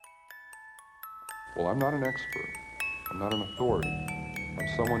Well, I'm not an expert. I'm not an authority. I'm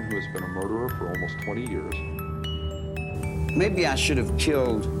someone who has been a murderer for almost 20 years. Maybe I should have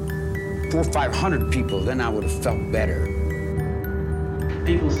killed 400 or 500 people, then I would have felt better.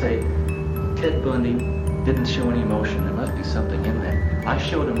 People say Ted Bundy didn't show any emotion. There must be something in that. I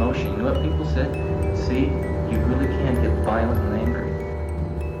showed emotion. You know what people said? See, you really can get violent and angry.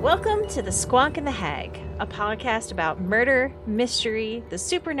 Welcome to The Squonk and the Hag, a podcast about murder, mystery, the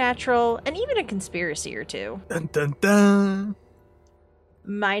supernatural, and even a conspiracy or two. Dun dun dun.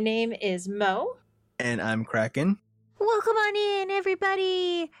 My name is Mo. And I'm Kraken. Welcome on in,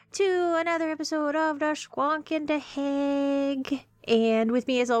 everybody, to another episode of The Squonk and the Hag. And with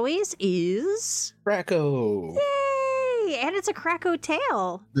me, as always, is... Kracko. Yay! And it's a Kracko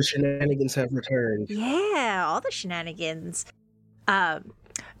tale. The shenanigans have returned. Yeah, all the shenanigans.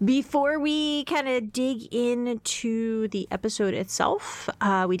 Before we kind of dig into the episode itself,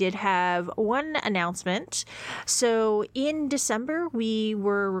 we did have one announcement. So in December, we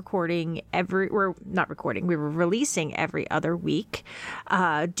were releasing every other week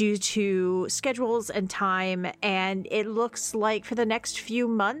due to schedules and time. And it looks like for the next few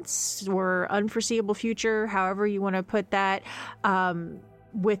months or unforeseeable future, however you want to put that,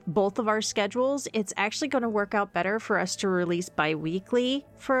 with both of our schedules, it's actually going to work out better for us to release bi-weekly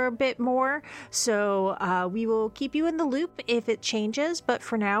for a bit more. So we will keep you in the loop if it changes. But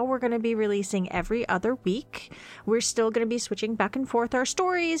for now, we're going to be releasing every other week. We're still going to be switching back and forth our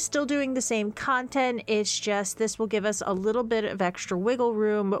stories, still doing the same content. It's just this will give us a little bit of extra wiggle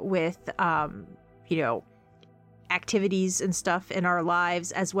room with, activities and stuff in our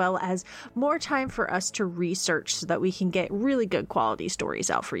lives, as well as more time for us to research so that we can get really good quality stories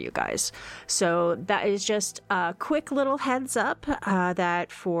out for you guys. So that is just a quick little heads up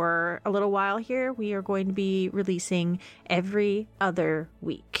that for a little while here, we are going to be releasing every other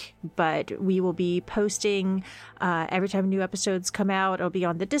week, but we will be posting every time new episodes come out. It'll be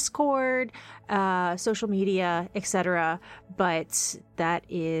on the Discord, social media, etc. But that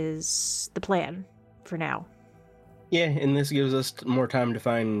is the plan for now. Yeah, and this gives us more time to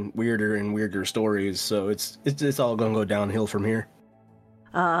find weirder and weirder stories, so it's all gonna go downhill from here.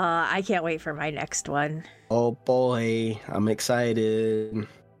 I can't wait for my next one. Oh boy, I'm excited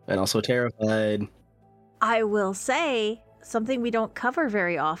and also terrified. I will say something we don't cover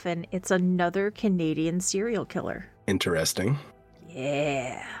very often. It's another Canadian serial killer. Interesting.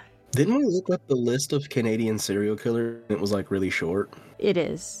 Yeah. Didn't we look up the list of Canadian serial killers? It was like really short. It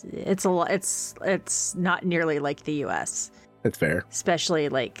is. It's a lot. It's not nearly like the U.S. That's fair. Especially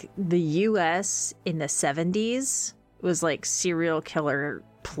like the U.S. in the 70s was like serial killer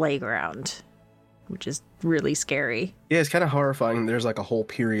playground, which is really scary. Yeah, it's kind of horrifying. There's like a whole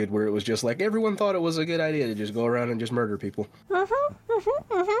period where it was just like everyone thought it was a good idea to just go around and just murder people.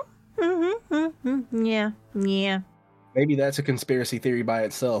 Yeah. Maybe that's a conspiracy theory by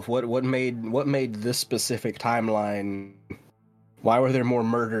itself. What made this specific timeline? Why were there more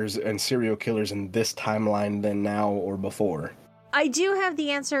murders and serial killers in this timeline than now or before? I do have the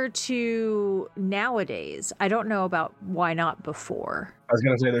answer to nowadays. I don't know about why not before. I was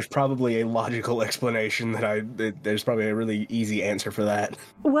going to say there's probably a logical explanation there's probably a really easy answer for that.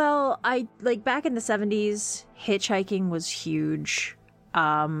 Well, back in the 70s, hitchhiking was huge.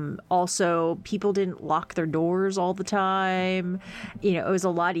 Also, people didn't lock their doors all the time. It was a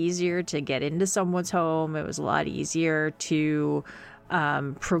lot easier to get into someone's home. It was a lot easier to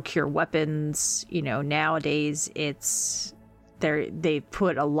procure weapons. Nowadays they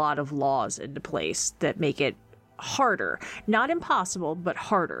put a lot of laws into place that make it harder, not impossible, but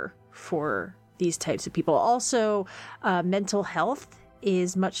harder for these types of people. Also, mental health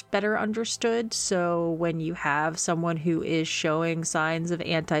is much better understood. So when you have someone who is showing signs of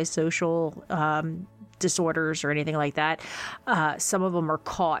antisocial disorders or anything like that, some of them are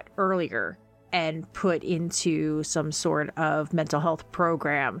caught earlier and put into some sort of mental health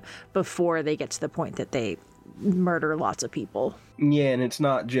program before they get to the point that they murder lots of people. Yeah, and it's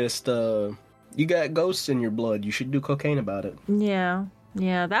not just you got ghosts in your blood, you should do cocaine about it. Yeah,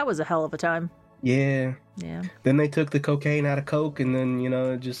 that was a hell of a time. Yeah. Then they took the cocaine out of Coke, and then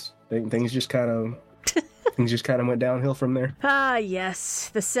things just kind of went downhill from there. Ah, yes,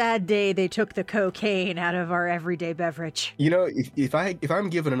 the sad day they took the cocaine out of our everyday beverage. If I'm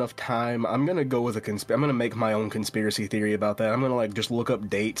given enough time, I'm gonna go with I'm gonna make my own conspiracy theory about that. I'm gonna just look up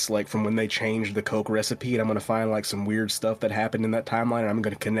dates from when they changed the Coke recipe, and I'm gonna find some weird stuff that happened in that timeline, and I'm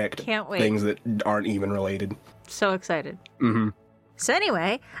gonna connect things that aren't even related. So excited. Mm-hmm. So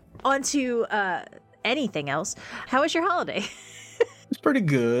anyway, on to anything else. How was your holiday? It's pretty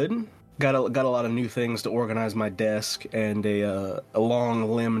good. Got a lot of new things to organize my desk and a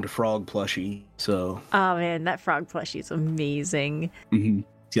long-limbed frog plushie. So. Oh man, that frog plushie is amazing. Mm-hmm.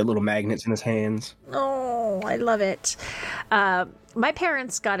 He's got little magnets in his hands. Oh, I love it. My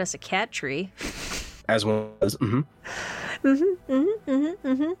parents got us a cat tree. As one does. Mm-hmm.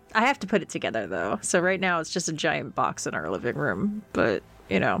 I have to put it together though. So right now it's just a giant box in our living room. But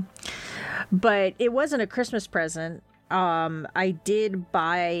but it wasn't a Christmas present. I did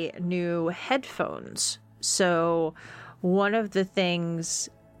buy new headphones. So one of the things,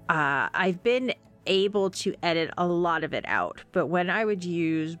 I've been able to edit a lot of it out, but when I would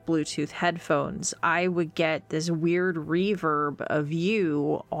use Bluetooth headphones, I would get this weird reverb of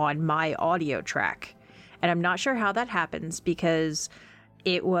you on my audio track. And I'm not sure how that happens because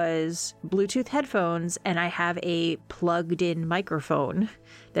it was Bluetooth headphones and I have a plugged in microphone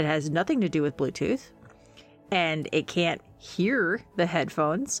that has nothing to do with Bluetooth. And it can't hear the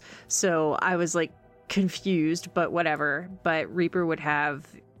headphones. So I was like confused, but whatever. But Reaper would have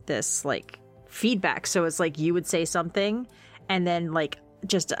this like feedback. So it's like you would say something and then like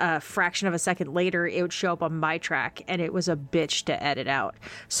just a fraction of a second later, it would show up on my track and it was a bitch to edit out.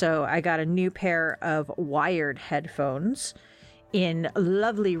 So I got a new pair of wired headphones in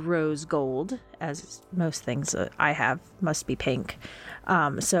lovely rose gold, as most things that I have must be pink.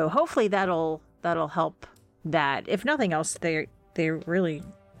 So hopefully that'll help that. If nothing else, they're really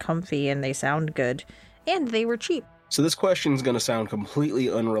comfy and they sound good and they were cheap. So this question's going to sound completely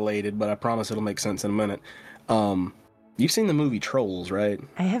unrelated, but I promise it'll make sense in a minute. You've seen the movie Trolls, right?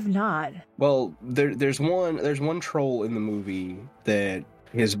 I have not. Well, there's one troll in the movie that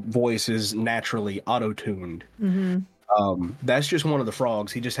his voice is naturally auto-tuned. Mm-hmm. That's just one of the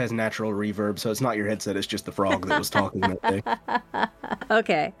frogs. He just has natural reverb, so it's not your headset, it's just the frog that was talking that day.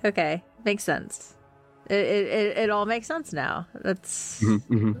 Okay. Makes sense. It all makes sense now. That's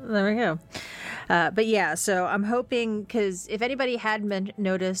There we go. But yeah, so I'm hoping, because if anybody had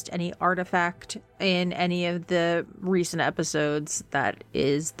noticed any artifact in any of the recent episodes, that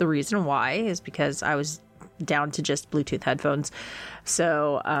is the reason why, is because I was down to just Bluetooth headphones.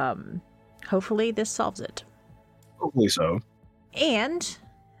 So hopefully this solves it. Hopefully so. And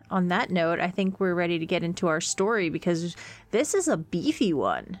on that note, I think we're ready to get into our story because this is a beefy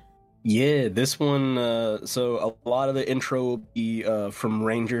one. Yeah, this one, so a lot of the intro will be from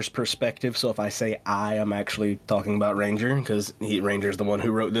Ranger's perspective. So if I say I'm actually talking about Ranger, because Ranger's the one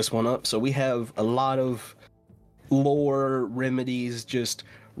who wrote this one up. So we have a lot of lore, remedies, just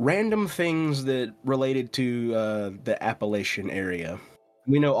random things that related to the Appalachian area.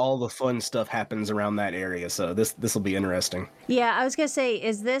 We know all the fun stuff happens around that area, so this will be interesting. Yeah, I was going to say,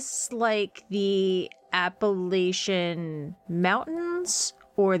 is this like the Appalachian Mountains?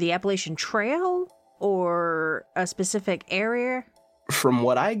 Or the Appalachian Trail? Or a specific area? From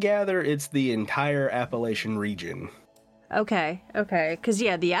what I gather, it's the entire Appalachian region. Okay. Because,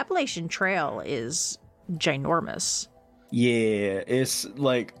 yeah, the Appalachian Trail is ginormous. Yeah, it's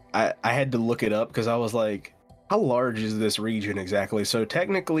like, I had to look it up because I was like, how large is this region exactly? So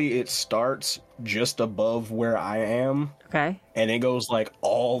technically it starts just above where I am. Okay. And it goes like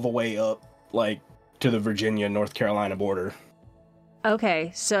all the way up like to the Virginia, North Carolina border.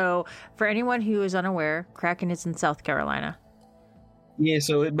 Okay, so for anyone who is unaware, Kraken is in South Carolina. Yeah,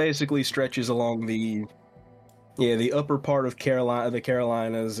 so it basically stretches along the upper part of the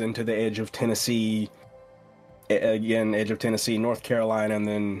Carolinas into the edge of Tennessee. Again, edge of Tennessee, North Carolina, and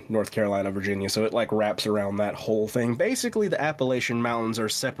then North Carolina, Virginia. So it like wraps around that whole thing. Basically, the Appalachian Mountains are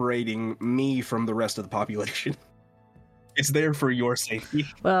separating me from the rest of the population. It's there for your safety.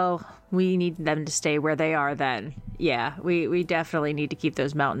 Well, we need them to stay where they are then. Yeah, we definitely need to keep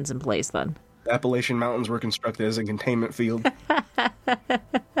those mountains in place then. The Appalachian Mountains were constructed as a containment field.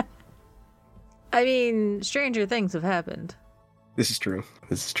 I mean, stranger things have happened. This is true.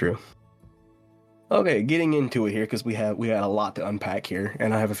 Okay, getting into it here, because we got a lot to unpack here,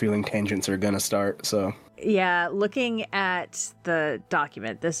 and I have a feeling tangents are gonna start, so... Yeah, looking at the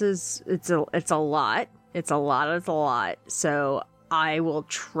document, it's a lot. It's a lot. So I will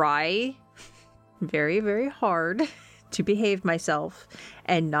try very, very hard to behave myself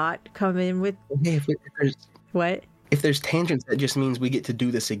and not come in with... What? If there's tangents, that just means we get to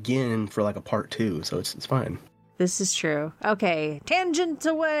do this again for like a part 2, so it's fine. This is true. Okay, tangent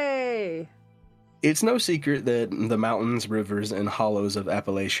away! It's no secret that the mountains, rivers, and hollows of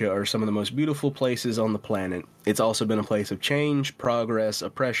Appalachia are some of the most beautiful places on the planet. It's also been a place of change, progress,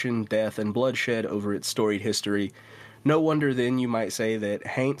 oppression, death, and bloodshed over its storied history. No wonder then you might say that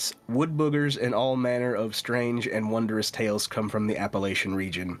haints, wood boogers, and all manner of strange and wondrous tales come from the Appalachian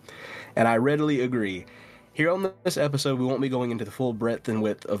region. And I readily agree. Here on this episode, we won't be going into the full breadth and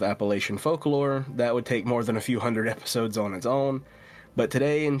width of Appalachian folklore. That would take more than a few hundred episodes on its own. But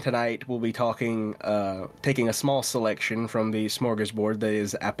today and tonight, we'll be taking a small selection from the smorgasbord that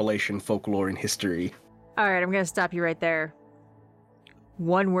is Appalachian folklore and history. All right, I'm going to stop you right there.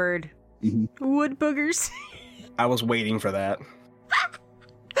 One word. Wood boogers. I was waiting for that. Well,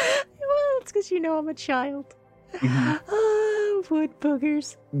 it's because you know I'm a child. Wood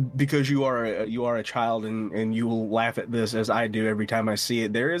boogers. Because you are a child and you will laugh at this as I do every time I see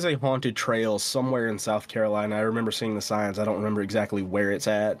it. There is a haunted trail somewhere in South Carolina. I remember seeing the signs. I don't remember exactly where it's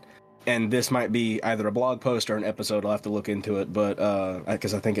at. And this might be either a blog post or an episode. I'll have to look into it, but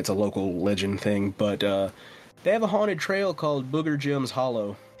because I think it's a local legend thing. But they have a haunted trail called Booger Jim's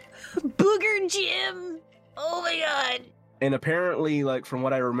Hollow. Booger Jim! Oh my god! And apparently, like, from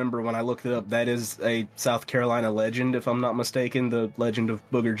what I remember when I looked it up, that is a South Carolina legend, if I'm not mistaken, the legend of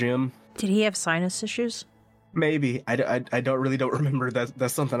Booger Jim. Did he have sinus issues? Maybe. I don't remember.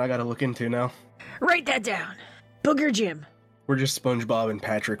 That's something I gotta look into now. Write that down. Booger Jim. We're just SpongeBob and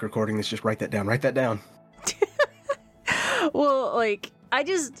Patrick recording this. Just write that down. Well, like,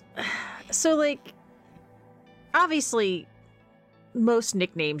 obviously, most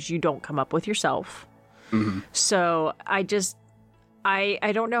nicknames you don't come up with yourself. Mm-hmm. So I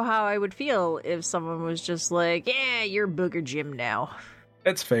don't know how I would feel if someone was just like, yeah, you're Booger Jim now.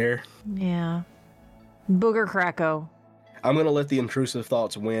 That's fair. Yeah. Booger Cracko. I'm going to let the intrusive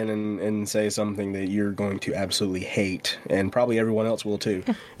thoughts win and say something that you're going to absolutely hate, and probably everyone else will too.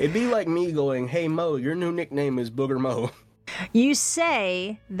 It'd be like me going, hey Mo, your new nickname is Booger Mo. You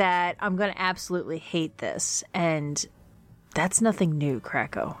say that I'm going to absolutely hate this, and that's nothing new,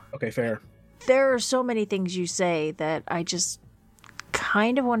 Cracko. Okay, fair. There are so many things you say that I just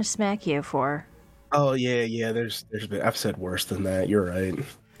kind of want to smack you for. Oh, yeah, there's been, I've said worse than that, you're right.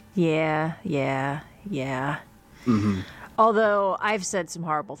 Yeah. Mm-hmm. Although, I've said some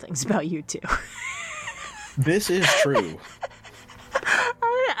horrible things about you, too. This is true.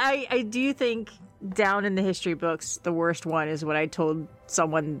 I do think down in the history books, the worst one is when I told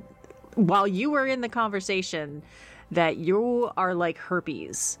someone, while you were in the conversation, that you are like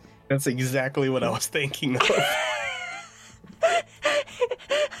herpes. That's exactly what I was thinking of.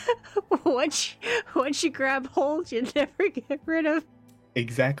 Once you grab hold, you never get rid of.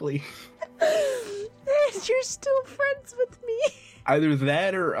 Exactly. You're still friends with me. Either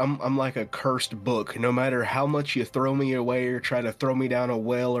that or I'm like a cursed book. No matter how much you throw me away or try to throw me down a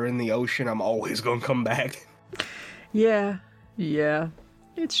well or in the ocean, I'm always gonna come back. Yeah,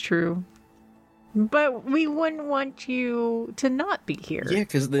 it's true. But we wouldn't want you to not be here. Yeah,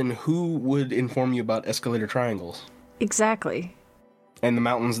 because then who would inform you about escalator triangles? Exactly. And the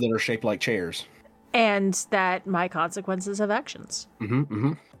mountains that are shaped like chairs. And that my consequences have actions.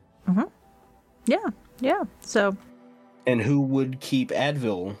 Mm-hmm. Yeah. So. And who would keep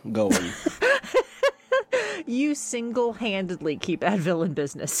Advil going? You single-handedly keep Advil in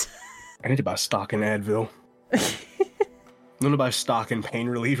business. I need to buy stock in Advil. I'm gonna buy stock in pain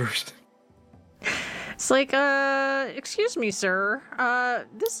relievers. It's like, excuse me, sir.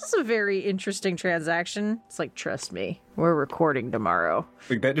 This is a very interesting transaction. It's like, trust me, we're recording tomorrow.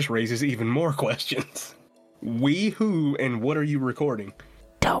 Like, that just raises even more questions. We who and what are you recording?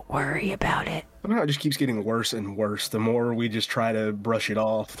 Don't worry about it. Somehow it just keeps getting worse and worse the more we just try to brush it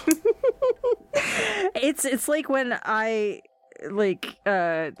off. It's like when I,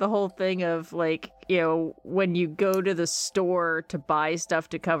 the whole thing of, like, you know, when you go to the store to buy stuff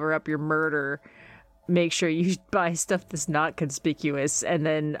to cover up your murder, make sure you buy stuff that's not conspicuous, and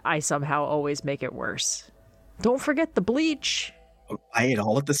then I somehow always make it worse. Don't forget the bleach. Buy it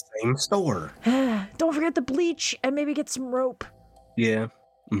all at the same store. Don't forget the bleach, and maybe get some rope. Yeah.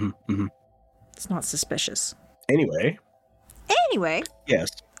 Mm-hmm. It's not suspicious. Anyway. Yes.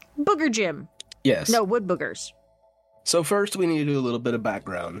 Booger Jim. Yes. No, wood boogers. So first we need to do a little bit of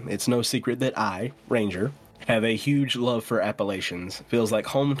background. It's no secret that I, Ranger, have a huge love for Appalachians. Feels like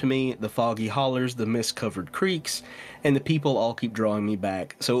home to me, the foggy hollers, the mist-covered creeks, and the people all keep drawing me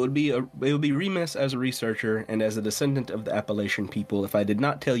back. So it would be remiss as a researcher and as a descendant of the Appalachian people if I did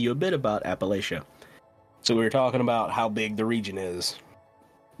not tell you a bit about Appalachia. So we were talking about how big the region is.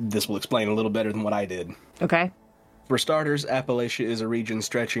 This will explain a little better than what I did. Okay. For starters, Appalachia is a region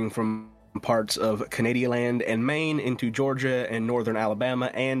stretching from parts of Canadian land and Maine into Georgia and northern Alabama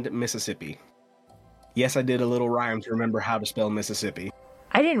and Mississippi. Yes, I did a little rhyme to remember how to spell Mississippi.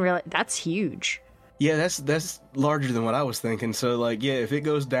 I didn't realize. That's huge. Yeah, that's larger than what I was thinking. So, like, yeah, if it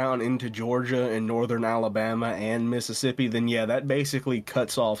goes down into Georgia and northern Alabama and Mississippi, then yeah, that basically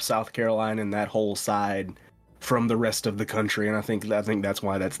cuts off South Carolina and that whole side from the rest of the country, and I think that's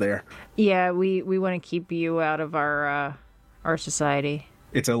why that's there. Yeah, we want to keep you out of our society.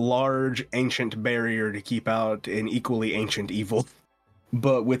 It's a large ancient barrier to keep out an equally ancient evil.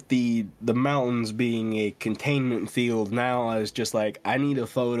 But with the mountains being a containment field now, I was just like, I need a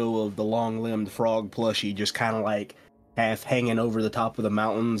photo of the long-limbed frog plushie just kind of like half hanging over the top of the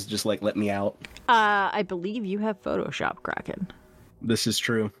mountains, just like, let me out. I believe you have Photoshop, Kraken. This is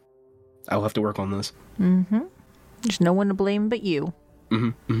true. I'll have to work on this. Mm-hmm. There's no one to blame but you.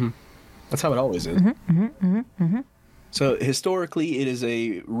 Mm-hmm. Mm-hmm. That's how it always is. Mm-hmm. Mm-hmm. Mm-hmm. Mm-hmm. So historically, it is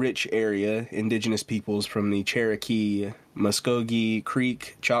a rich area. Indigenous peoples from the Cherokee, Muskogee,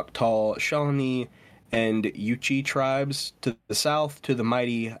 Creek, Choctaw, Shawnee, and Yuchi tribes to the south to the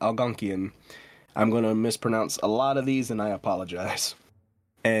mighty Algonquian. I'm going to mispronounce a lot of these, and I apologize.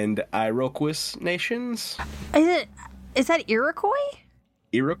 And Iroquois nations. Is that Iroquois?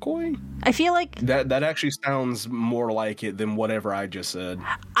 Iroquois? I feel like that actually sounds more like it than whatever I just said.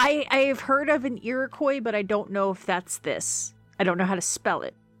 I've heard of an Iroquois, but I don't know if that's this. I don't know how to spell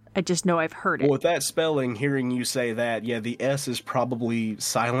it. I just know I've heard it. Well, with that spelling, hearing you say that, yeah, the S is probably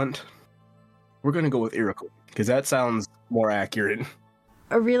silent. We're going to go with Iroquois, because that sounds more accurate.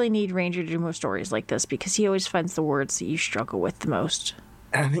 I really need Ranger to do more stories like this, because he always finds the words that you struggle with the most.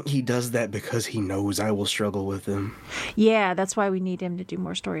 I think he does that because he knows I will struggle with them. Yeah, that's why we need him to do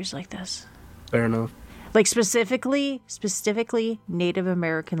more stories like this. Fair enough. Like specifically Native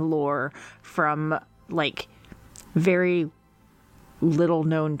American lore from like very little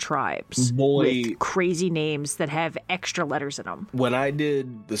known tribes with crazy names that have extra letters in them. When I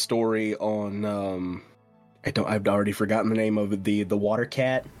did the story on I've already forgotten the name of it, the water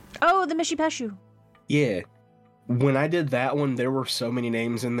cat. Oh, the Mishipeshu. Yeah. When I did that one, there were so many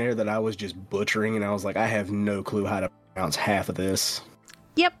names in there that I was just butchering, and I was like, I have no clue how to pronounce half of this.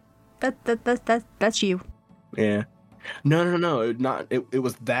 Yep. That's you. Yeah. No. It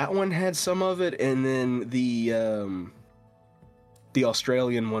was that one had some of it, and then the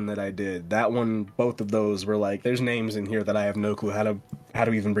Australian one that I did. That one, both of those were like, there's names in here that I have no clue how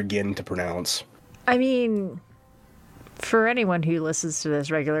to even begin to pronounce. I mean, for anyone who listens to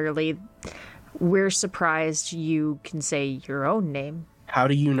this regularly, we're surprised you can say your own name. How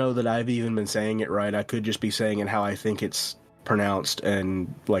do you know that I've even been saying it right? I could just be saying it how I think it's pronounced,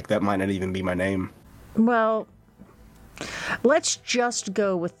 and like that might not even be my name. Well, let's just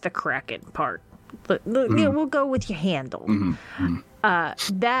go with the Kraken part. Yeah, we'll go with your handle.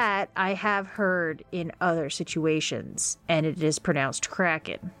 That I have heard in other situations, and it is pronounced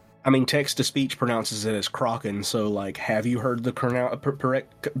Kraken. I mean, text-to-speech pronounces it as Kraken, so like, have you heard the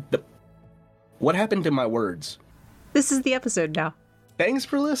correct... What happened to my words? This is the episode now. Thanks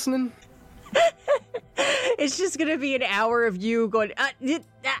for listening. It's just gonna be an hour of you going. That's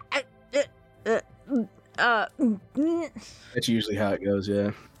usually how it goes,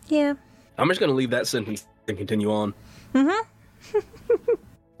 yeah. Yeah. I'm just gonna leave that sentence and continue on.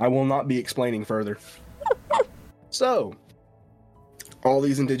 I will not be explaining further. So, all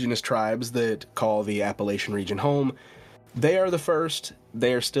these indigenous tribes that call the Appalachian region home, they are the first,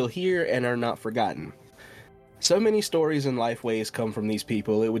 they are still here, and are not forgotten. So many stories and lifeways come from these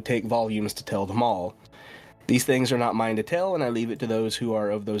people, it would take volumes to tell them all. These things are not mine to tell, and I leave it to those who are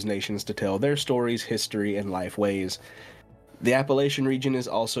of those nations to tell their stories, history, and lifeways. The Appalachian region is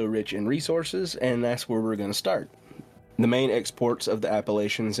also rich in resources, and that's where we're going to start. The main exports of the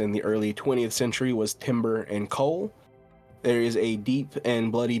Appalachians in the early 20th century was timber and coal. There is a deep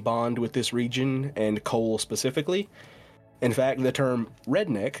and bloody bond with this region, and coal specifically. In fact, the term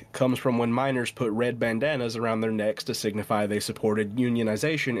redneck comes from when miners put red bandanas around their necks to signify they supported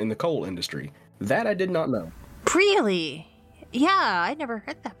unionization in the coal industry. That I did not know. Really? Yeah, I never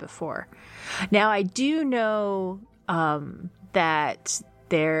heard that before. Now, I do know that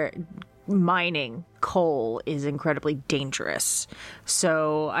their mining coal is incredibly dangerous.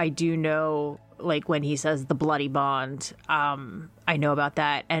 So I do know, like, when he says the bloody bond, I know about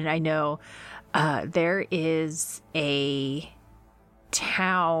that. And I know there is a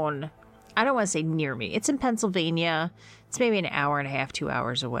town, I don't want to say near me. It's in Pennsylvania. It's maybe an hour and a half, 2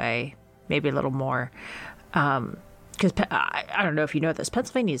 hours away, maybe a little more. Because I don't know if you know this,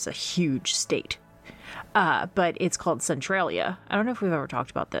 Pennsylvania is a huge state. But it's called Centralia. I don't know if we've ever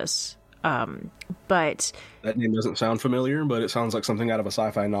talked about this. But that name doesn't sound familiar, but it sounds like something out of a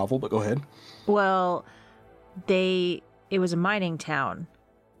sci-fi novel, but go ahead. Well, it was a mining town,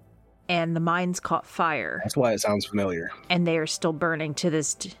 and the mines caught fire. That's why it sounds familiar. And they are still burning to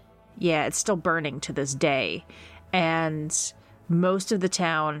this. Yeah, it's still burning to this day. And Most of the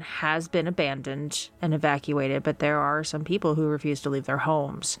town has been abandoned and evacuated, but there are some people who refuse to leave their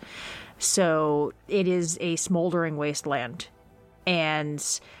homes. So it is a smoldering wasteland. And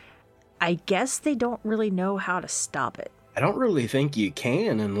I guess they don't really know how to stop it. I don't really think you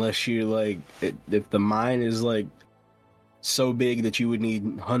can unless you, like, if the mine is, like, so big that you would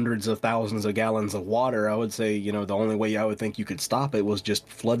need hundreds of thousands of gallons of water. I would say, you know, the only way I would think you could stop it was just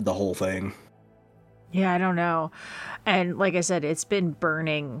flood the whole thing. Yeah, I don't know. And like I said, it's been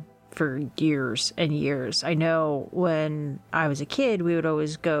burning for years and years. I know when I was a kid, we would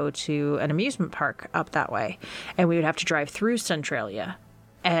always go to an amusement park up that way, and we would have to drive through Centralia.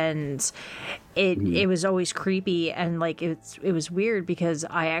 And it was always creepy, and like it was weird because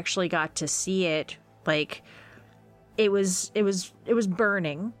I actually got to see it. Like it was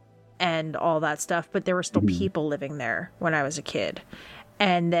burning and all that stuff, but there were still people living there when I was a kid.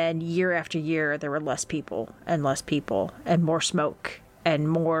 And then year after year, there were less people and more smoke and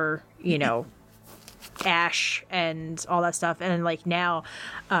more, you know, ash and all that stuff. And like now,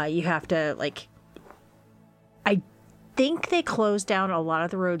 you have to, like, I think they closed down a lot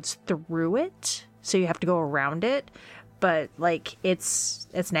of the roads through it, so you have to go around it. But like, it's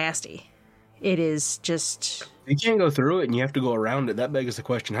nasty. It is just. You can't go through it and you have to go around it. That begs the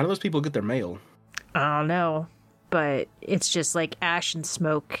question: how do those people get their mail? I don't know. But it's just like ash and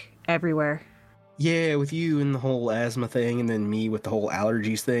smoke everywhere. Yeah, with you and the whole asthma thing, and then me with the whole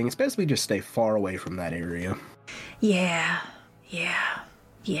allergies thing, it's best we just stay far away from that area. Yeah.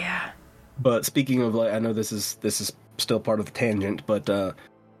 But speaking of, like, I know this is still part of the tangent, but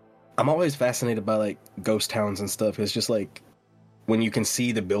I'm always fascinated by, like, ghost towns and stuff. It's just like when you can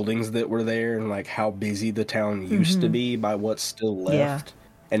see the buildings that were there and like how busy the town used to be by what's still left,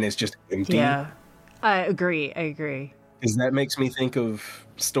 and it's just empty. Yeah. I agree. Because that makes me think of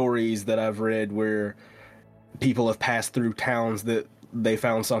stories that I've read where people have passed through towns that they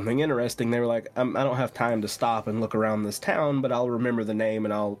found something interesting. They were like, I don't have time to stop and look around this town, but I'll remember the name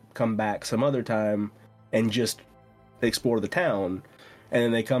and I'll come back some other time and just explore the town. And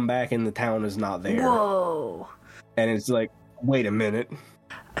then they come back and the town is not there. Whoa. And it's like, wait a minute.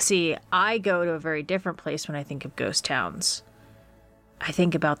 See, I go to a very different place when I think of ghost towns. I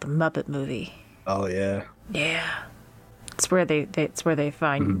think about the Muppet movie. Oh, yeah. Yeah. It's where they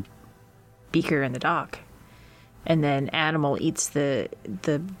find Beaker in the dock. And then Animal eats the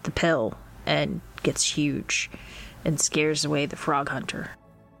pill and gets huge and scares away the frog hunter.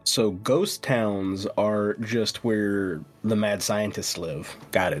 So ghost towns are just where the mad scientists live.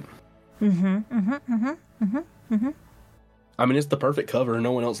 Got it. I mean, it's the perfect cover.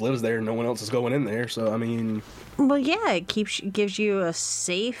 No one else lives there. No one else is going in there. So, I mean... Well, yeah, it gives you a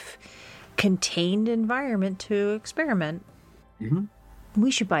safe, contained environment to experiment. We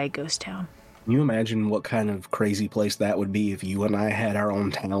should buy a ghost town. Can you imagine what kind of crazy place that would be if you and I had our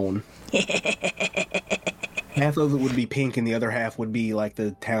own town? Half of it would be pink and the other half would be like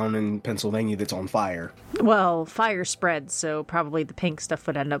the town in Pennsylvania that's on fire. Well, fire spreads, so probably the pink stuff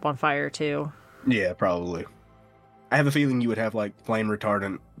would end up on fire too. Yeah, probably. I have a feeling you would have like flame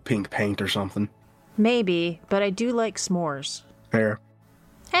retardant pink paint or something. Maybe, but I do like s'mores. Fair.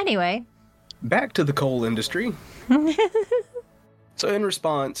 Anyway. Back to the coal industry. So in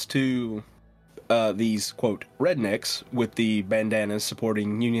response to these, quote, rednecks with the bandanas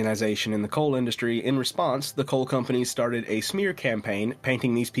supporting unionization in the coal industry, in response, the coal companies started a smear campaign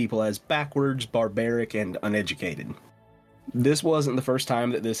painting these people as backwards, barbaric, and uneducated. This wasn't the first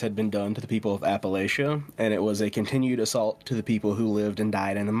time that this had been done to the people of Appalachia, and it was a continued assault to the people who lived and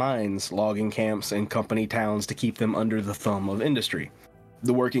died in the mines, logging camps, and company towns to keep them under the thumb of industry.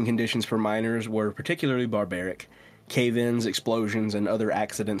 The working conditions for miners were particularly barbaric. Cave-ins, explosions, and other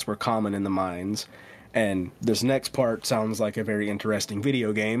accidents were common in the mines. And this next part sounds like a very interesting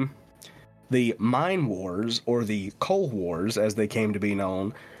video game. The Mine Wars, or the Coal Wars as they came to be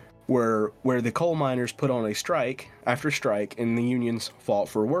known, were where the coal miners put on a strike after strike and the unions fought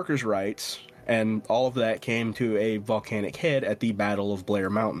for workers' rights, and all of that came to a volcanic head at the Battle of Blair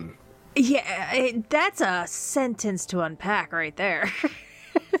Mountain. Yeah, that's a sentence to unpack right there.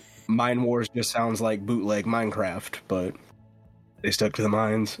 Mine Wars just sounds like bootleg Minecraft, but they stuck to the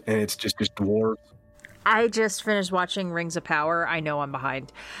mines, and it's just dwarves. I just finished watching Rings of Power. I know I'm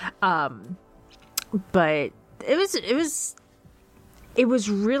behind. But it was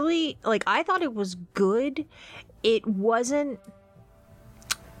really, like, I thought it was good. It wasn't,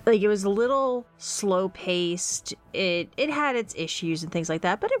 like, it was a little slow paced. It had its issues and things like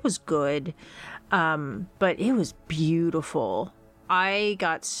that, but it was good. But it was beautiful. I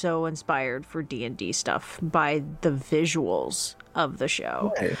got so inspired for D&D stuff by the visuals of the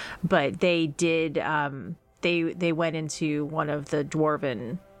show. Right. But they did they went into one of the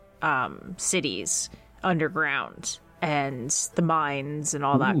dwarven cities underground, and the mines and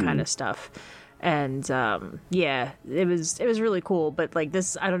all that kind of stuff. And yeah, it was really cool. But like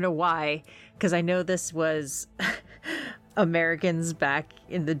this, I don't know why, because I know this was Americans back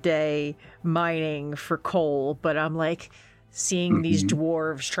in the day mining for coal, but I'm like seeing these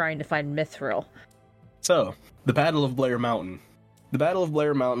dwarves trying to find mithril. So, the Battle of Blair Mountain. The Battle of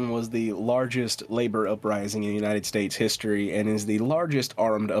Blair Mountain was the largest labor uprising in United States history and is the largest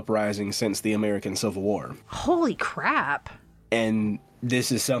armed uprising since the American Civil War. Holy crap. And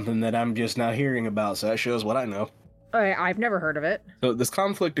this is something that I'm just now hearing about, so that shows what I know. I've never heard of it. So this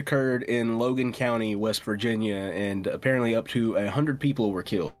conflict occurred in Logan County, West Virginia, and apparently up to 100 people were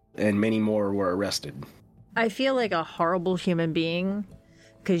killed, and many more were arrested. I feel like a horrible human being,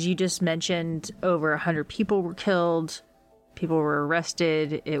 because you just mentioned over 100 people were killed, people were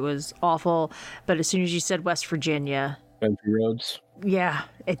arrested, it was awful, but as soon as you said West Virginia... Country roads. Yeah,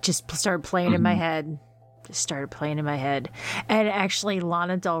 it just started playing in my head. And actually,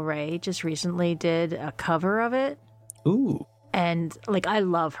 Lana Del Rey just recently did a cover of it. Ooh. And like, I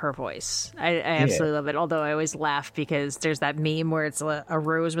love her voice. I absolutely love it. Although I always laugh because there's that meme where it's a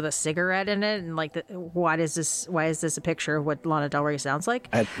rose with a cigarette in it, and like, why is this a picture of what Lana Del Rey sounds like?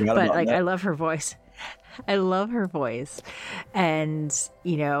 I love her voice. I love her voice, and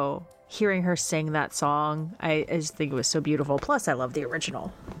you know, hearing her sing that song, I just think it was so beautiful. Plus, I love the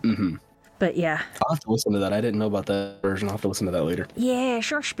original. Mm-hmm. But yeah, I'll have to listen to that. I didn't know about that version. I'll have to listen to that later. Yeah,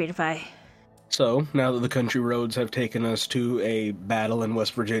 sure, Spotify. So, now that the country roads have taken us to a battle in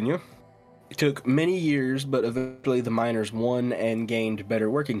West Virginia, it took many years, but eventually the miners won and gained better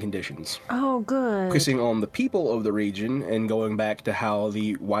working conditions. Oh, good. Focusing on the people of the region and going back to how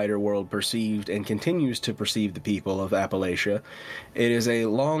the wider world perceived and continues to perceive the people of Appalachia, it is a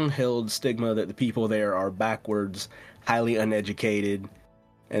long-held stigma that the people there are backwards, highly uneducated.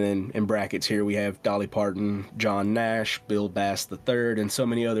 And then in brackets here we have Dolly Parton, John Nash, Bill Bass III, and so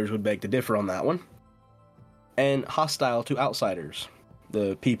many others would beg to differ on that one. And hostile to outsiders.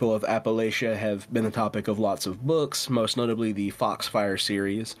 The people of Appalachia have been the topic of lots of books, most notably the Foxfire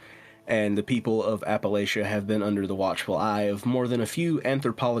series, and the people of Appalachia have been under the watchful eye of more than a few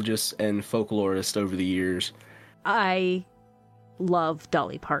anthropologists and folklorists over the years. I love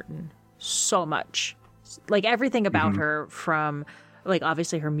Dolly Parton so much. Like, everything about her, from... like,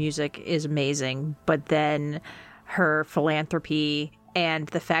 obviously her music is amazing, but then her philanthropy and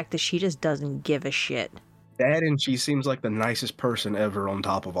the fact that she just doesn't give a shit. That, and she seems like the nicest person ever on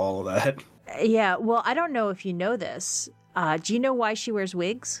top of all of that. Yeah, well, I don't know if you know this. Do you know why she wears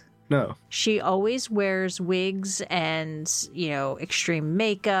wigs? No. She always wears wigs and, you know, extreme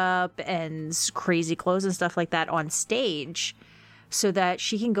makeup and crazy clothes and stuff like that on stage so that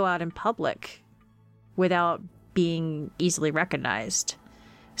she can go out in public without being easily recognized.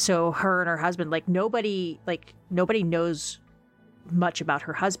 So her and her husband, nobody knows much about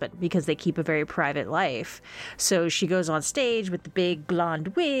her husband because they keep a very private life. So she goes on stage with the big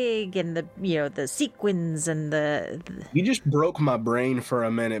blonde wig and the sequins and the... You just broke my brain for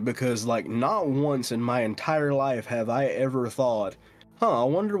a minute because not once in my entire life have I ever thought, I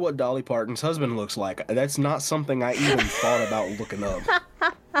wonder what Dolly Parton's husband looks like. That's not something I even thought about looking up.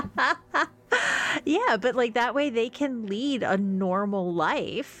 Yeah, but that way they can lead a normal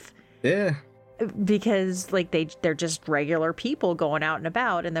life. Yeah. Because they're just regular people going out and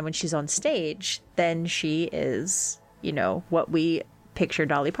about, and then when she's on stage, then she is, what we picture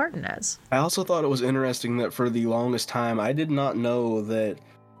Dolly Parton as. I also thought it was interesting that for the longest time I did not know that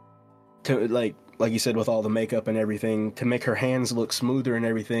like you said, with all the makeup and everything, to make her hands look smoother and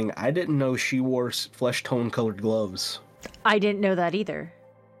everything, I didn't know she wore flesh tone colored gloves. I didn't know that either.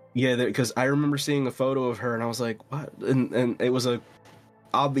 Yeah, because I remember seeing a photo of her and I was like, what? And it was a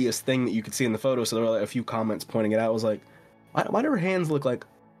obvious thing that you could see in the photo, so there were a few comments pointing it out. I was like, why do her hands look like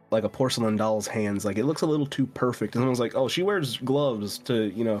a porcelain doll's hands? It looks a little too perfect. And I was like, oh, she wears gloves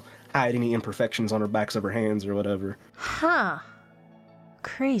to, hide any imperfections on her backs of her hands or whatever. Huh.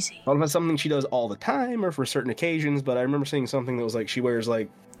 Crazy. I don't know if it's something she does all the time or for certain occasions, but I remember seeing something that was she wears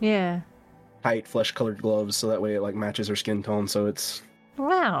yeah, tight flesh colored gloves so that way it matches her skin tone, so it's...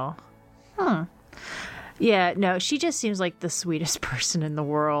 Wow. Yeah, no, she just seems like the sweetest person in the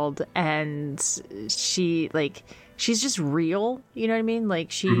world, and she's just real, you know what I mean?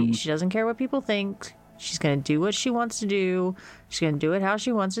 She doesn't care what people think. She's gonna do what she wants to do. She's gonna do it how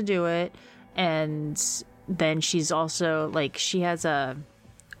she wants to do it. And then she's also she has a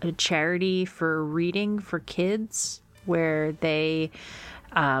charity for reading for kids where they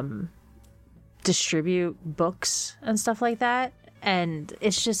distribute books and stuff like that. And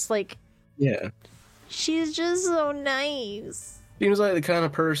it's just yeah, She's just so nice. Seems like the kind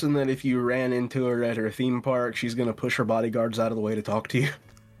of person that if you ran into her at her theme park, she's gonna push her bodyguards out of the way to talk to you.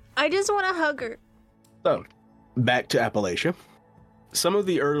 I just want to hug her. So, back to Appalachia. Some of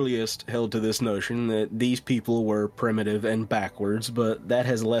the earliest held to this notion that these people were primitive and backwards, but that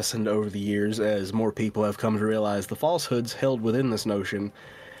has lessened over the years as more people have come to realize the falsehoods held within this notion.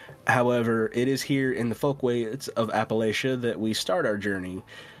 However, it is here in the Folkways of Appalachia that we start our journey.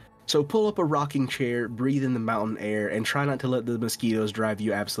 So pull up a rocking chair, breathe in the mountain air, and try not to let the mosquitoes drive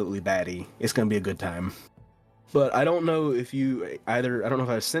you absolutely batty. It's going to be a good time. But I don't know if you I don't know if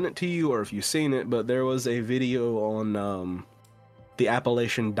I sent it to you or if you've seen it, but there was a video on the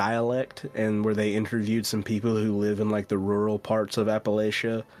Appalachian dialect, and where they interviewed some people who live in like the rural parts of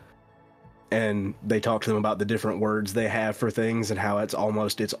Appalachia, and they talked to them about the different words they have for things and how it's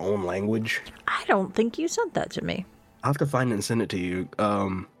almost its own language. I don't think you sent that to me. I'll have to find it and send it to you.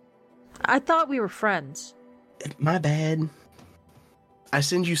 I thought we were friends. My bad. I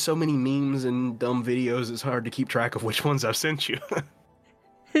send you so many memes and dumb videos, it's hard to keep track of which ones I've sent you.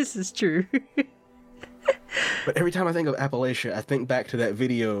 This is true. But every time I think of Appalachia, I think back to that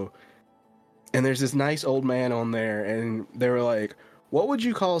video, and there's this nice old man on there, and they were like, what would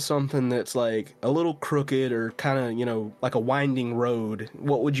you call something that's like a little crooked or kind of, you know, like a winding road?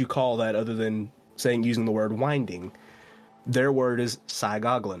 What would you call that other than using the word winding? Their word is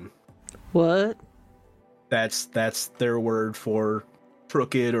Saigoglin. What? That's their word for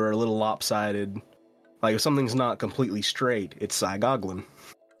crooked or a little lopsided. Like if something's not completely straight, it's Saigoglin.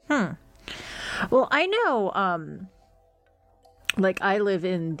 Well, I know, like I live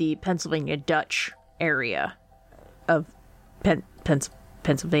in the Pennsylvania Dutch area of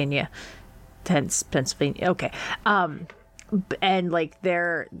Pennsylvania. Pennsylvania. Okay. And like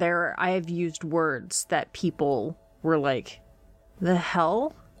there I have used words that people were like, the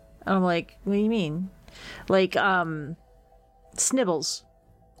hell? And I'm like, what do you mean? Like, snibbles.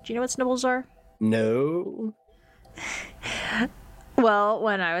 Do you know what snibbles are? No. Well,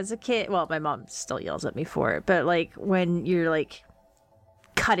 when I was a kid, well, my mom still yells at me for it, but like when you're like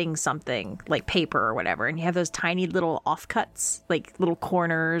cutting something like paper or whatever, and you have those tiny little offcuts, like little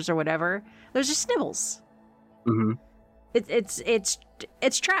corners or whatever, those are snibbles. Mm-hmm.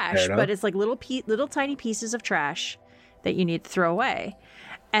 It's trash, but it's like little tiny pieces of trash that you need to throw away.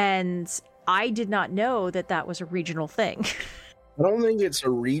 And I did not know that was a regional thing. I don't think it's a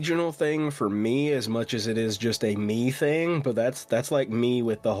regional thing for me as much as it is just a me thing, but that's like me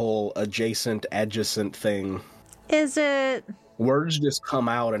with the whole adjacent thing. Is it? Words just come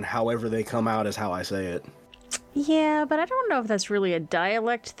out, and however they come out is how I say it. Yeah, but I don't know if that's really a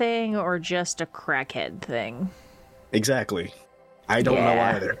dialect thing or just a crackhead thing. Exactly. I don't know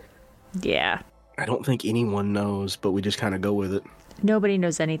either. Yeah. I don't think anyone knows, but we just kind of go with it. Nobody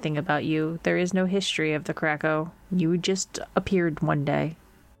knows anything about you. There is no history of the Krakow. You just appeared one day.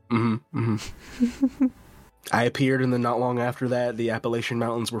 Mm-hmm. Mm-hmm. I appeared, and then not long after that, the Appalachian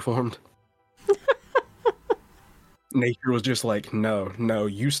Mountains were formed. Nature was just like, no,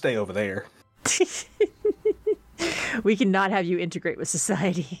 you stay over there. We cannot have you integrate with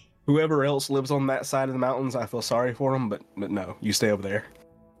society. Whoever else lives on that side of the mountains, I feel sorry for them, but no, you stay over there.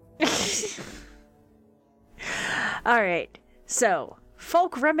 All right. So,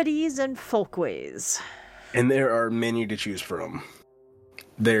 folk remedies and folkways. And there are many to choose from.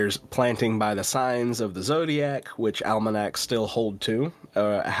 There's planting by the signs of the zodiac, which almanacs still hold to,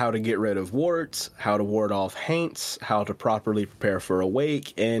 how to get rid of warts, how to ward off haints, how to properly prepare for a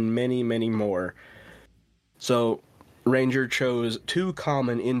wake, and many, many more. So, Ranger chose two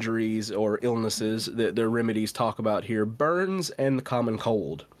common injuries or illnesses that their remedies talk about here, burns and the common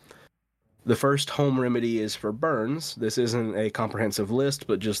cold. The first home remedy is for burns. This isn't a comprehensive list,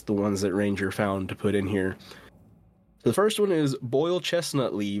 but just the ones that Ranger found to put in here. The first one is boil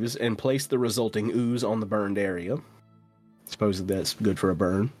chestnut leaves and place the resulting ooze on the burned area. Suppose that's good for a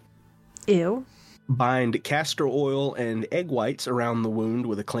burn. Ew. Bind castor oil and egg whites around the wound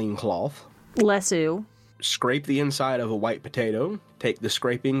with a clean cloth. Less ew. Scrape the inside of a white potato. Take the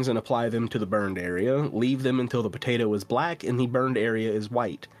scrapings and apply them to the burned area. Leave them until the potato is black and the burned area is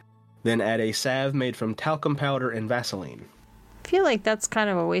white. Then add a salve made from talcum powder and Vaseline. I feel like that's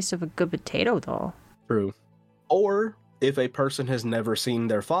kind of a waste of a good potato, though. True. Or, if a person has never seen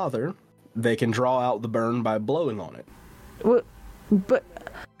their father, they can draw out the burn by blowing on it. But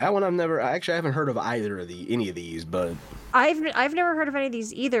that one I haven't heard of any of these, but I've never heard of any of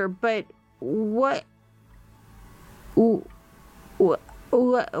these either. But what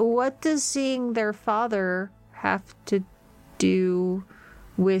does seeing their father have to do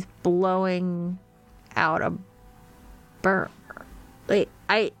with blowing out a burn? Like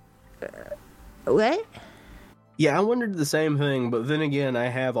What? Yeah, I wondered the same thing, but then again, I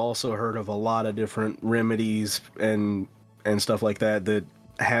have also heard of a lot of different remedies and stuff like that that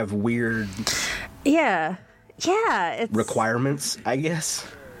have weird Yeah. Yeah, it's requirements, I guess.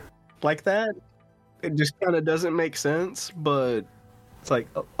 Like that. It just kind of doesn't make sense, but it's like,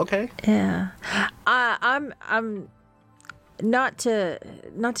 okay. Yeah. I'm not to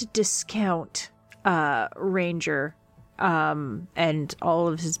discount Ranger and all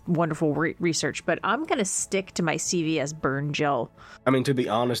of his wonderful research, but I'm going to stick to my CVS burn gel. I mean, to be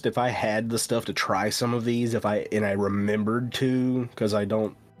honest, if I had the stuff to try some of these, I remembered to, because I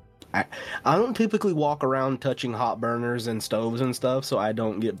don't typically walk around touching hot burners and stoves and stuff, so I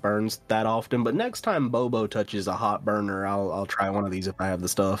don't get burns that often. But next time Bobo touches a hot burner, I'll try one of these if I have the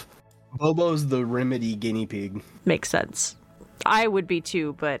stuff. Bobo's the remedy guinea pig. Makes sense. I would be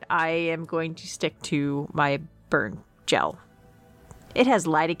too, but I am going to stick to my burn gel. It has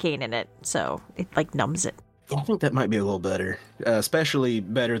lidocaine in it, so it like numbs it. I think that might be a little better, especially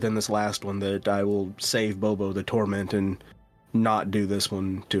better than this last one. That I will save Bobo the torment and not do this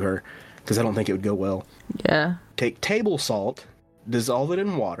one to her, because I don't think it would go well. Yeah. Take table salt, dissolve it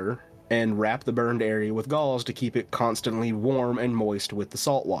in water, and wrap the burned area with gauze to keep it constantly warm and moist with the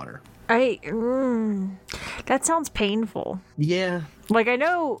salt water. That sounds painful. Yeah. Like, I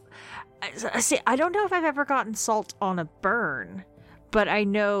know, see, I don't know if I've ever gotten salt on a burn, but I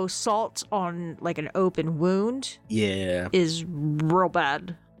know salt on like an open wound is real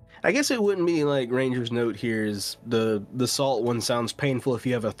bad. I guess it wouldn't be like Ranger's note here is the salt one sounds painful if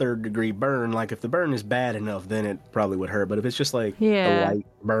you have a 3rd degree burn. Like if the burn is bad enough, then it probably would hurt. But if it's just like a light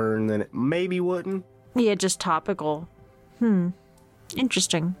burn, then it maybe wouldn't. Yeah, just topical.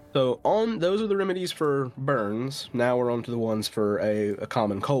 Interesting. So those are the remedies for burns. Now we're on to the ones for a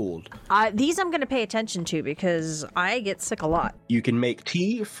common cold. These I'm going to pay attention to because I get sick a lot. You can make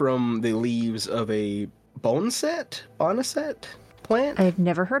tea from the leaves of a boneset plant. I've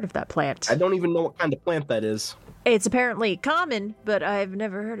never heard of that plant. I don't even know what kind of plant that is. It's apparently common, but I've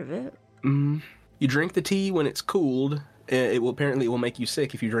never heard of it. You drink the tea when it's cooled. It will make you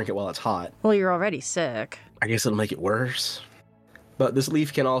sick if you drink it while it's hot. Well, you're already sick. I guess it'll make it worse. But this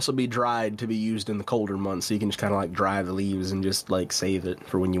leaf can also be dried to be used in the colder months, so you can just kind of like dry the leaves and just like save it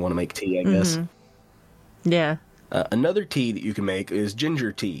for when you want to make tea, I guess. Yeah. Another tea that you can make is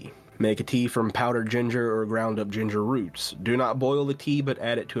ginger tea. Make a tea from powdered ginger or ground up ginger roots. Do not boil the tea, but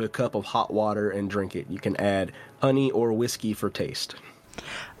add it to a cup of hot water and drink it. You can add honey or whiskey for taste.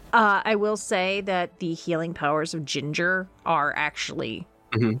 I will say that the healing powers of ginger are actually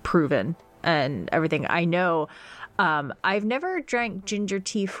proven and everything. I know I've never drank ginger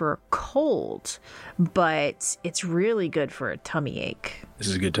tea for a cold, but it's really good for a tummy ache. This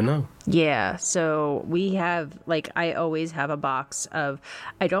is good to know. Yeah, so we have, like, I always have a box of,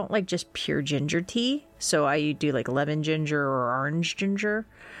 I don't like just pure ginger tea, so I do like lemon ginger or orange ginger.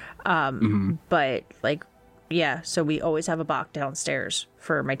 But like, yeah, so we always have a box downstairs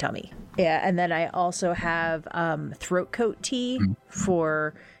for my tummy. Yeah, and then I also have throat coat tea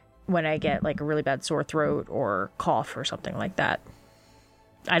for when I get like a really bad sore throat or cough or something like that.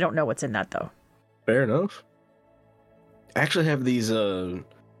 I don't know what's in that though. Fair enough. I actually have these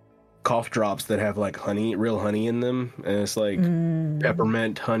cough drops that have like honey, real honey in them, and it's like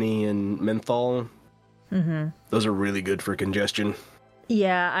peppermint, honey, and menthol. Those are really good for congestion.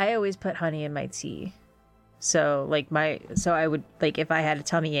 Yeah, I always put honey in my tea. So like I would, like, if I had a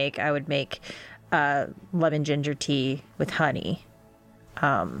tummy ache, I would make lemon ginger tea with honey.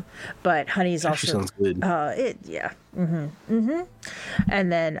 But honey's also sounds good. And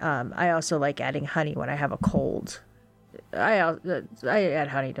then I also like adding honey when I have a cold. I add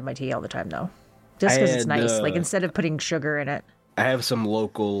honey to my tea all the time though, just because it's nice. Like instead of putting sugar in it. I have some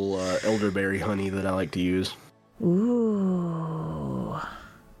local elderberry honey that I like to use. Ooh.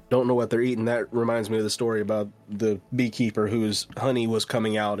 Don't know what they're eating. That reminds me of the story about the beekeeper whose honey was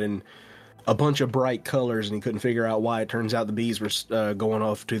coming out in a bunch of bright colors, and he couldn't figure out why. It turns out the bees were going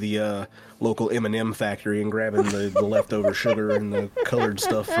off to the local M&M factory and grabbing the leftover sugar and the colored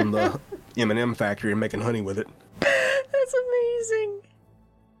stuff from the M&M factory and making honey with it. That's amazing.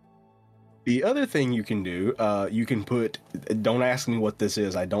 The other thing you can do, you can put, don't ask me what this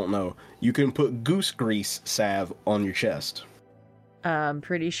is, I don't know. You can put goose grease salve on your chest. I'm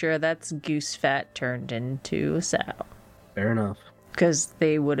pretty sure that's goose fat turned into salve. Fair enough. Because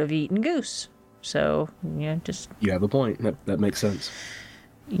they would have eaten goose. So, yeah, just... You have a point. That makes sense.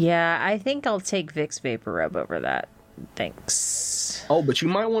 Yeah, I think I'll take Vicks Vapor Rub over that. Thanks. Oh, but you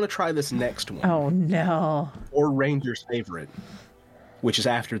might want to try this next one. Oh, no. Or Ranger's favorite, which is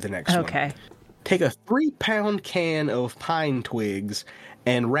after the next one. Okay. Take a 3-pound can of pine twigs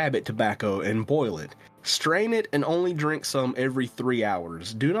and rabbit tobacco and boil it. Strain it and only drink some every 3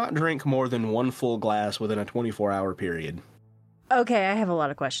 hours. Do not drink more than 1 full glass within a 24-hour period. Okay, I have a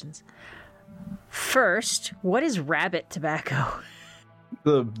lot of questions. First, what is rabbit tobacco?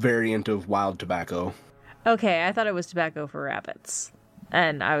 The variant of wild tobacco. Okay, I thought it was tobacco for rabbits,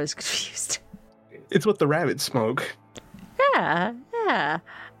 and I was confused. It's what the rabbits smoke. Yeah.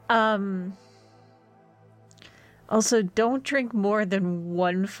 Also, don't drink more than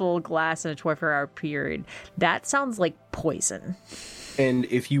 1 full glass in a 24-hour period. That sounds like poison. And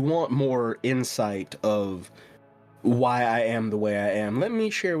if you want more insight of why I am the way I am, let me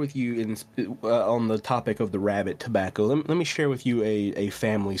share with you on the topic of the rabbit tobacco. Let me share with you a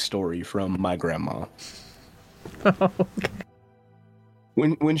family story from my grandma. Okay.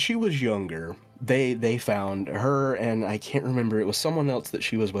 When she was younger, they found her, and I can't remember, it was someone else that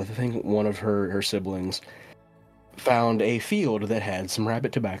she was with. I think one of her siblings found a field that had some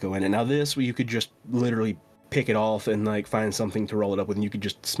rabbit tobacco in it. Now this, you could just literally pick it off and like find something to roll it up with, and you could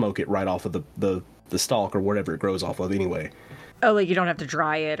just smoke it right off of the stalk or whatever it grows off of anyway. Oh, like you don't have to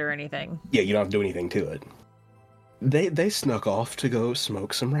dry it or anything? Yeah, you don't have to do anything to it. They snuck off to go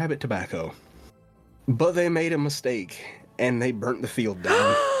smoke some rabbit tobacco. But they made a mistake, and they burnt the field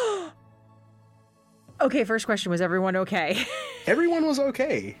down. Okay, first question, was everyone okay? Everyone was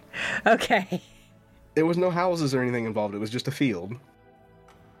okay. Okay. There was no houses or anything involved, it was just a field.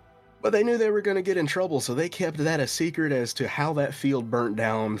 But they knew they were going to get in trouble, so they kept that a secret as to how that field burnt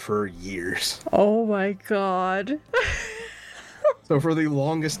down for years. Oh my god. So for the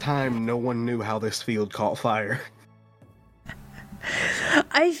longest time, no one knew how this field caught fire.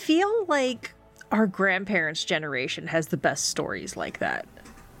 I feel like our grandparents' generation has the best stories like that.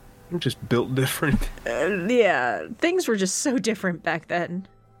 We're just built different. Yeah, things were just so different back then.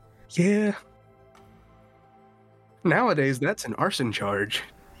 Yeah. Nowadays, that's an arson charge.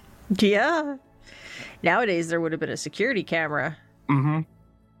 Yeah. Nowadays, there would have been a security camera. Mm-hmm.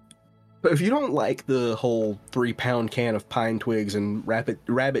 But if you don't like the whole 3-pound can of pine twigs and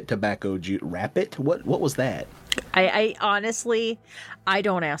rabbit tobacco juice... Rabbit? What was that? I honestly, I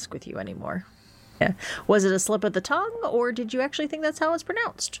don't ask with you anymore. Yeah. Was it a slip of the tongue, or did you actually think that's how it's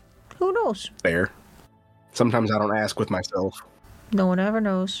pronounced? Who knows? Fair. Sometimes I don't ask with myself. No one ever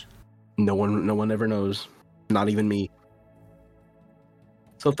knows. No one ever knows. Not even me.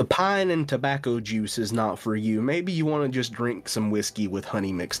 So if the pine and tobacco juice is not for you, maybe you want to just drink some whiskey with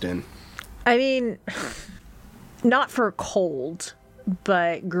honey mixed in. I mean, not for cold,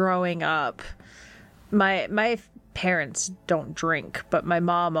 but growing up, my parents don't drink, but my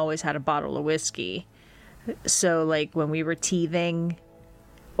mom always had a bottle of whiskey. So like when we were teething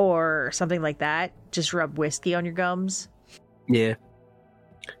or something like that, just rub whiskey on your gums. Yeah.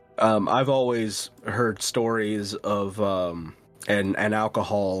 I've always heard stories of an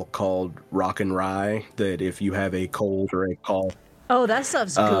alcohol called rock and rye that if you have a cold or a cough. Oh, that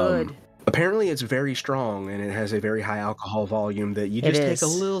stuff's good. Apparently it's very strong and it has a very high alcohol volume that you just take a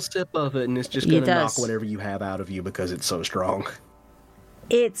little sip of it and it's just going to knock whatever you have out of you because it's so strong.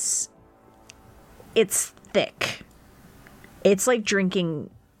 It's thick. It's like drinking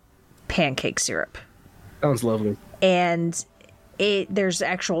pancake syrup. Sounds lovely. And there's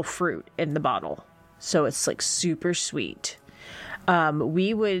actual fruit in the bottle. So it's like super sweet.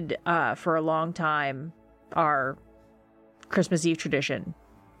 We would, for a long time, our Christmas Eve tradition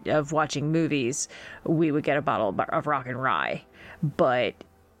of watching movies, we would get a bottle of rock and rye. But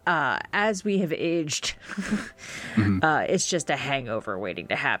as we have aged, it's just a hangover waiting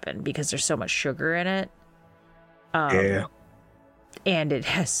to happen because there's so much sugar in it. Yeah. And it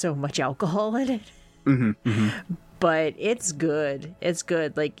has so much alcohol in it. But it's good. It's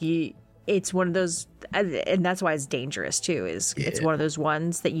good. Like it's one of those, and that's why it's dangerous too, it's one of those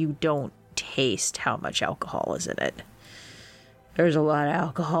ones that you don't taste how much alcohol is in it. There's a lot of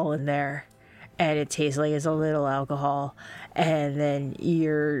alcohol in there, and it tastes like it's a little alcohol, and then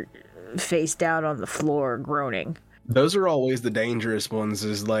you're face down on the floor groaning. Those are always the dangerous ones,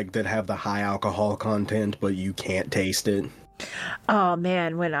 is like that have the high alcohol content, but you can't taste it. Oh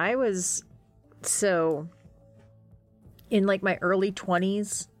man, when I was in like my early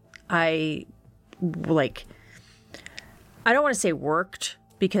 20s, I don't want to say worked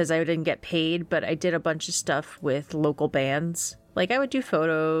because I didn't get paid, but I did a bunch of stuff with local bands. Like I would do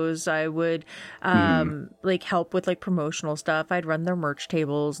photos, I would like help with like promotional stuff. I'd run their merch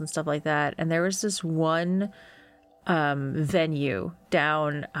tables and stuff like that. And there was this one venue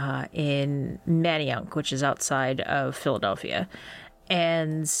down in Manayunk, which is outside of Philadelphia.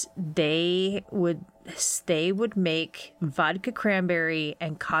 and they would make vodka cranberry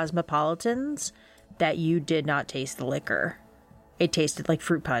and cosmopolitans that you did not taste the liquor. It tasted like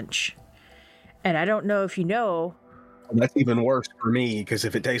fruit punch. And I don't know if you know. That's even worse for me, because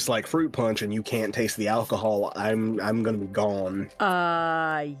if it tastes like fruit punch and you can't taste the alcohol, I'm gonna be gone.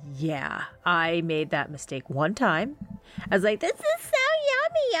 Yeah. I made that mistake one time. I was like, this is so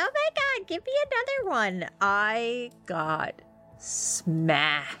yummy. Oh my God, give me another one. I got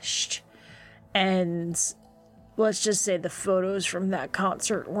smashed. And let's just say the photos from that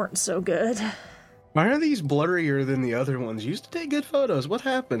concert weren't so good. Why are these blurrier than the other ones? You used to take good photos. What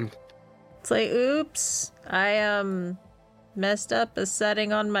happened? It's like, oops, I messed up a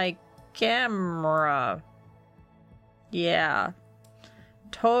setting on my camera. Yeah.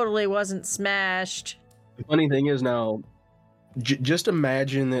 Totally wasn't smashed. The funny thing is now, just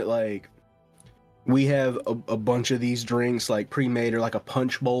imagine that, like, we have a bunch of these drinks, like, pre-made, or like a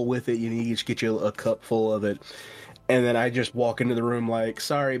punch bowl with it. You need to each get you a cup full of it. And then I just walk into the room like,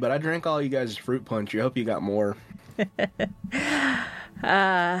 sorry, but I drank all you guys' fruit punch. I hope you got more.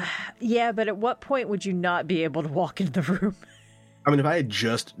 Yeah, but at what point would you not be able to walk into the room? I mean, if I had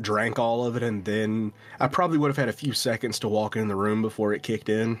just drank all of it and then I probably would have had a few seconds to walk in the room before it kicked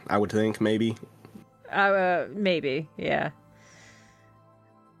in, I would think, maybe. Maybe, yeah.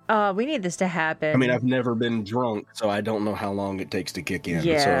 We need this to happen. I mean, I've never been drunk, so I don't know how long it takes to kick in.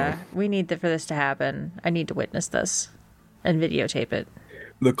 Yeah, so. we need for this to happen. I need to witness this and videotape it.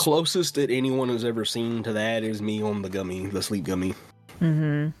 The closest that anyone has ever seen to that is me on the sleep gummy.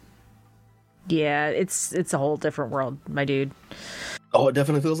 Mm-hmm. Yeah, it's a whole different world, my dude. Oh, it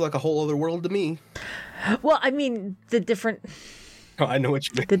definitely feels like a whole other world to me. Well, I mean, Oh, I know what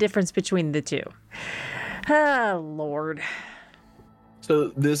you mean. The difference between the two. Oh, Lord. So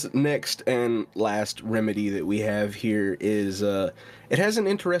this next and last remedy that we have here is, it has an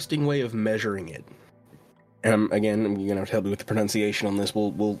interesting way of measuring it. Again, you're gonna have to help me with the pronunciation on this.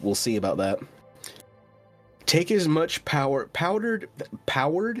 We'll see about that. Take as much powdered.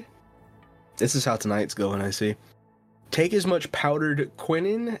 This is how tonight's going, I see. Take as much powdered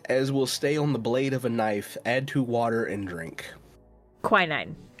quinine as will stay on the blade of a knife. Add to water and drink.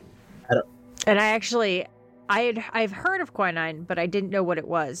 Quinine. I've heard of quinine, but I didn't know what it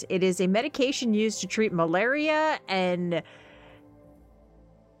was. It is a medication used to treat malaria and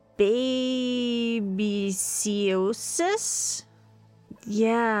babesiosis.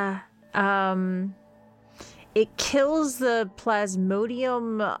 Yeah. It kills the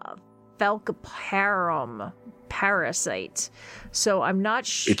Plasmodium falciparum parasite. So I'm not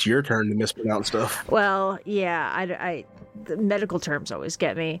sure. It's your turn to mispronounce stuff. Well, yeah, the medical terms always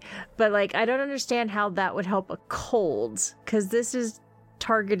get me. But, like, I don't understand how that would help a cold, because this is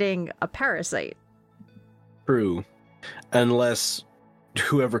targeting a parasite. True. Unless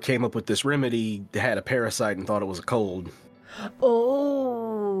whoever came up with this remedy had a parasite and thought it was a cold.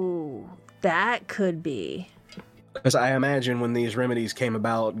 Oh, that could be. Because I imagine when these remedies came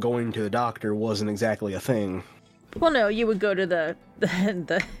about, going to the doctor wasn't exactly a thing. Well, no, you would go to the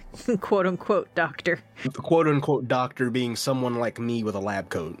quote-unquote doctor. The quote-unquote doctor being someone like me with a lab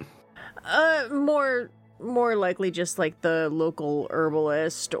coat. More likely just like the local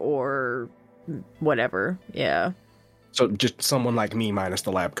herbalist or whatever, yeah. So just someone like me minus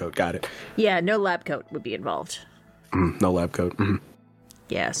the lab coat, got it. Yeah, no lab coat would be involved. No lab coat. Mm-hmm.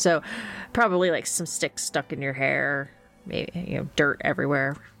 Yeah, so probably like some sticks stuck in your hair, maybe, dirt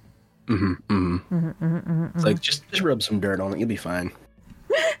everywhere. It's like, just rub some dirt on it, you'll be fine.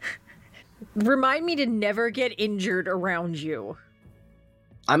 Remind me to never get injured around you.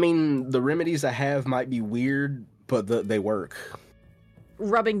 I mean, the remedies I have might be weird, but they work.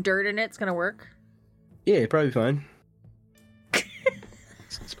 Rubbing dirt in it's gonna work? Yeah, it'd probably be fine.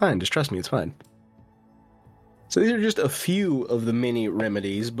 It's fine, just trust me, it's fine. So these are just a few of the many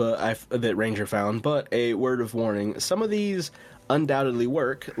remedies that Ranger found, but a word of warning. Some of these undoubtedly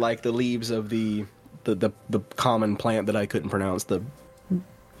work, like the leaves of the common plant that I couldn't pronounce, the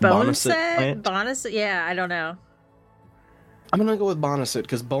boneset plant. Boneset? Yeah, I don't know. I'm gonna go with boneset,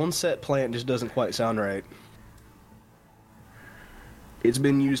 because boneset plant just doesn't quite sound right. It's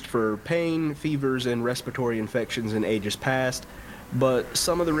been used for pain, fevers, and respiratory infections in ages past, but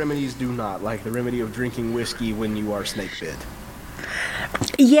some of the remedies do not, like the remedy of drinking whiskey when you are snake bit.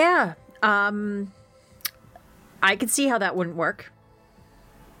 Yeah, I could see how that wouldn't work.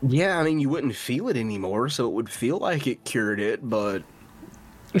 Yeah, I mean, you wouldn't feel it anymore, so it would feel like it cured it, but...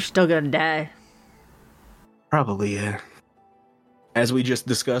 You're still gonna die. Probably, yeah. As we just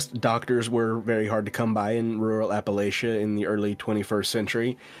discussed, doctors were very hard to come by in rural Appalachia in the early 21st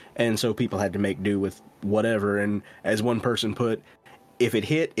century, and so people had to make do with whatever, and as one person put, If it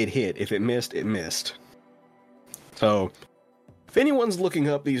hit, it hit. If it missed, it missed. So, if anyone's looking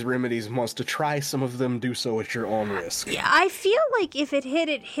up these remedies and wants to try some of them, do so at your own risk. Yeah, I feel like if it hit,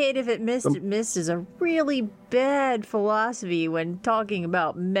 it hit. If it missed, it missed is a really bad philosophy when talking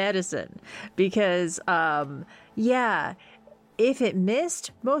about medicine. Because, yeah, if it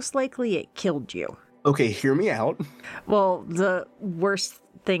missed, most likely it killed you. Okay, hear me out. Well, the worst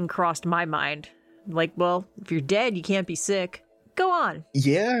thing crossed my mind. Like, well, if you're dead, you can't be sick. Go on.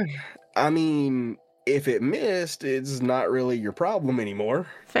 Yeah, I mean, if it missed, it's not really your problem anymore.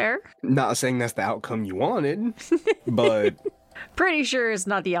 Fair. Not saying that's the outcome you wanted, but... Pretty sure it's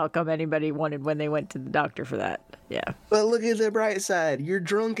not the outcome anybody wanted when they went to the doctor for that. Yeah. But look at the bright side. You're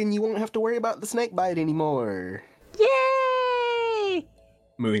drunk and you won't have to worry about the snake bite anymore. Yay!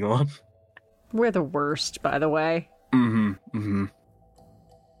 Moving on. We're the worst, by the way.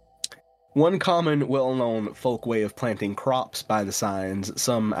 One common, well-known folk way of planting crops by the signs.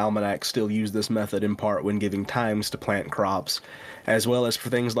 Some almanacs still use this method in part when giving times to plant crops, as well as for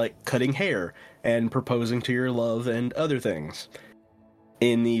things like cutting hair and proposing to your love and other things.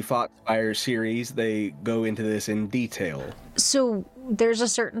 In the Foxfire series, they go into this in detail. So, there's a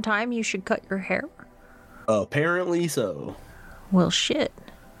certain time you should cut your hair? Apparently so. Well, shit.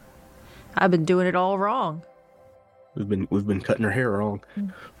 I've been doing it all wrong. We've been cutting our hair wrong.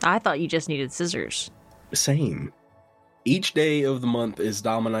 I thought you just needed scissors. Same. Each day of the month is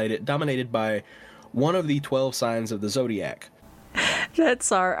dominated by one of the 12 signs of the zodiac. I'm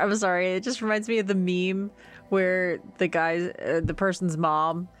sorry. It just reminds me of the meme where the person's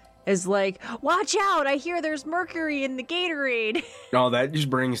mom is like, "Watch out! I hear there's mercury in the Gatorade." Oh, that just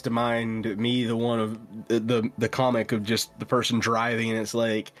brings to mind me the one of the comic of just the person driving, and it's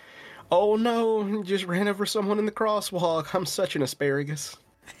like, "Oh no, just ran over someone in the crosswalk. I'm such an asparagus."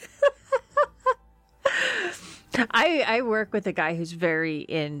 I work with a guy who's very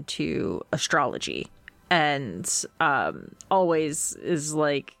into astrology and always is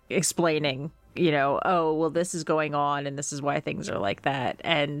like explaining, oh, well, this is going on and this is why things are like that.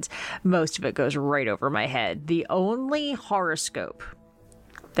 And most of it goes right over my head. The only horoscope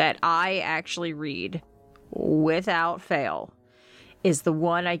that I actually read without fail is the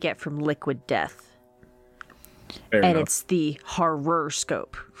one I get from Liquid Death. Fair and enough. It's the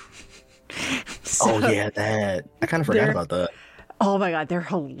horoscope. Oh, yeah, that. I kind of forgot about that. Oh my God, they're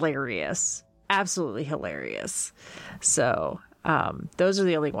hilarious. Absolutely hilarious. So, those are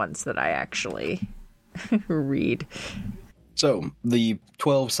the only ones that I actually read. So, the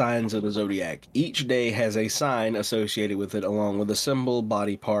 12 signs of the zodiac. Each day has a sign associated with it, along with a symbol,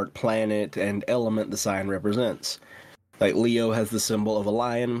 body part, planet, and element the sign represents. Like Leo has the symbol of a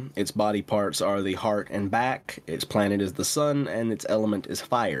lion, its body parts are the heart and back, its planet is the sun, and its element is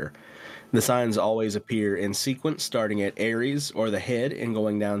fire. The signs always appear in sequence, starting at Aries, or the head, and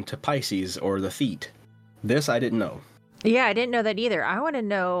going down to Pisces, or the feet. This I didn't know. Yeah, I didn't know that either. I want to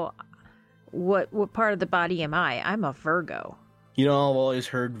know what part of the body am I? I'm a Virgo. I've always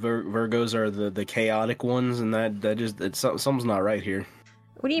heard Virgos are the chaotic ones, and that just, something's not right here.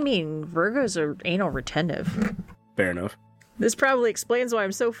 What do you mean? Virgos are anal retentive. Fair enough. This probably explains why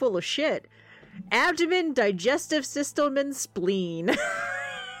I'm so full of shit. Abdomen, digestive system, and spleen.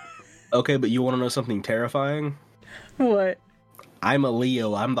 Okay, but you want to know something terrifying? What? I'm a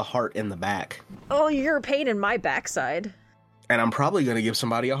Leo. I'm the heart in the back. Oh, you're a pain in my backside. And I'm probably going to give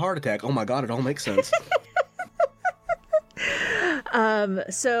somebody a heart attack. Oh my God, it all makes sense.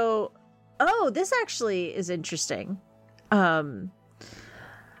 This actually is interesting.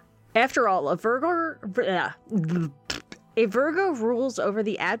 After all, a Virgo rules over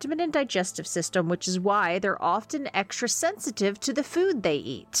the abdomen and digestive system, which is why they're often extra sensitive to the food they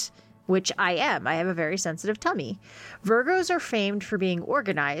eat. Which I am. I have a very sensitive tummy. Virgos are famed for being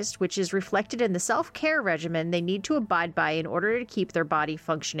organized, which is reflected in the self-care regimen they need to abide by in order to keep their body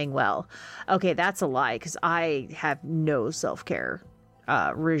functioning well. Okay, that's a lie, because I have no self-care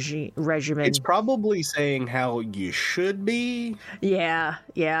regimen. It's probably saying how you should be. Yeah,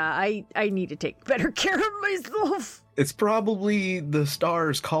 I need to take better care of myself. It's probably the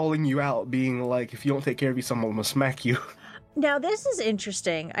stars calling you out, being like, if you don't take care of you, someone will smack you. Now, this is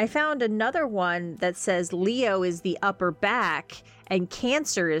interesting. I found another one that says Leo is the upper back and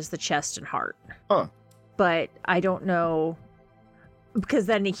Cancer is the chest and heart. Huh. But I don't know, because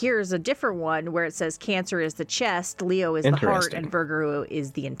then here's a different one where it says Cancer is the chest, Leo is the heart, and Virgo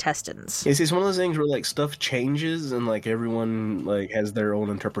is the intestines. It's one of those things where, like, stuff changes and, like, everyone, like, has their own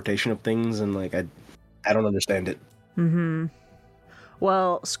interpretation of things, and, like, I don't understand it. Mm-hmm.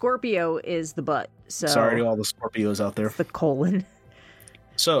 Well, Scorpio is the butt, so... Sorry to all the Scorpios out there. It's the colon.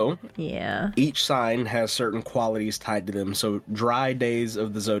 So, Yeah. each sign has certain qualities tied to them. So, dry days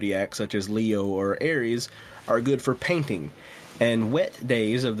of the zodiac, such as Leo or Aries, are good for painting. And wet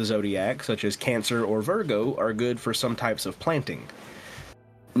days of the zodiac, such as Cancer or Virgo, are good for some types of planting.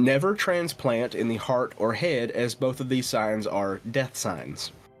 Never transplant in the heart or head, as both of these signs are death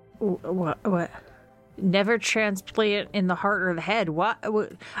signs. What? Never transplant in the heart or the head. What?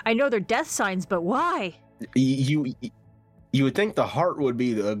 I know they're death signs, but why? You would think the heart would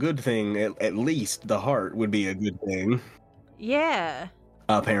be a good thing. At least the heart would be a good thing. Yeah.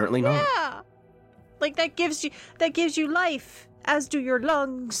 Apparently not. Yeah. Like that gives you life, as do your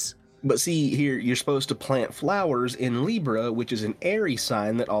lungs. But see, here, you're supposed to plant flowers in Libra, which is an Aries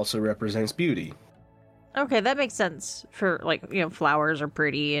sign that also represents beauty. Okay, that makes sense for, like, flowers are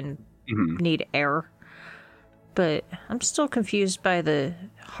pretty and need air. But I'm still confused by the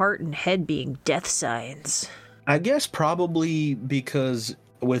heart and head being death signs. I guess probably because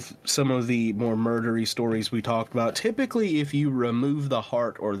with some of the more murdery stories we talked about, typically if you remove the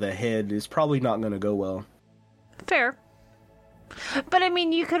heart or the head, it's probably not going to go well. Fair. But I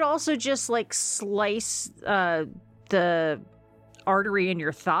mean, you could also just like slice the artery in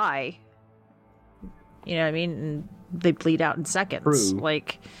your thigh. You know what I mean? And they bleed out in seconds. True.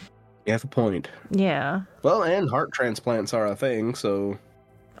 Like, You have a point. yeah. Well, and heart transplants are a thing, so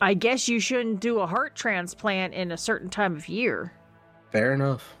I guess you shouldn't do a heart transplant in a certain time of year. fair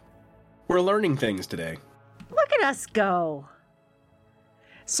enough. We're learning things today. Look at us go.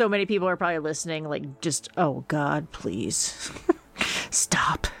 So many people are probably listening, like, just, oh God, please.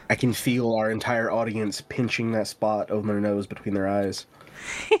 Stop. I can feel our entire audience pinching that spot over their nose between their eyes.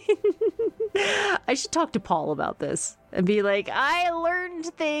 I should talk to Paul about this and be like, I learned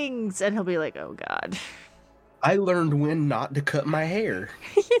things. And he'll be like, oh God. I learned when not to cut my hair.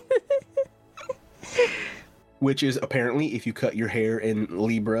 Which is apparently if you cut your hair in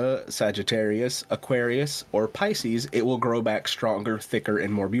Libra, Sagittarius, Aquarius, or Pisces, it will grow back stronger, thicker,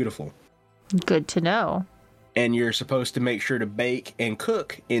 and more beautiful. Good to know. And you're supposed to make sure to bake and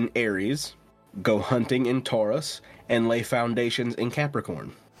cook in Aries, go hunting in Taurus, and lay foundations in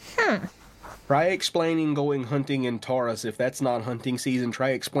Capricorn. Try explaining going hunting in Taurus. If that's not hunting season, try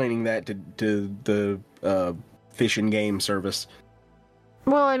explaining that to the Fish and Game service.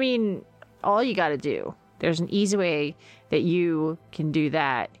 Well, I mean, all you got to do, there's an easy way that you can do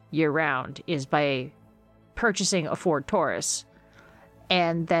that year round, is by purchasing a Ford Taurus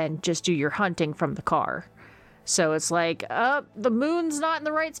and then just do your hunting from the car. So it's like, the moon's not in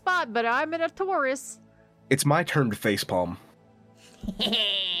the right spot, but I'm in a Taurus. It's my turn to facepalm.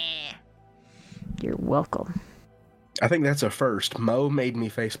 You're welcome. I think that's a first. Mo made me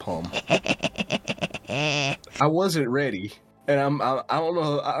facepalm. I wasn't ready. And I don't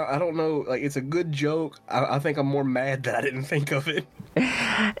know. I don't know. Like, it's a good joke. I think I'm more mad that I didn't think of it.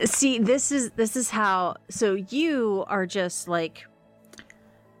 See, this is how. So you are just like,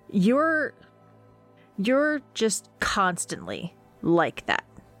 you're just constantly like that.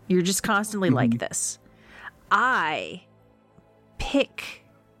 You're just constantly like this. I pick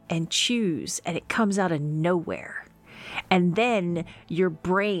and choose, and it comes out of nowhere. And then your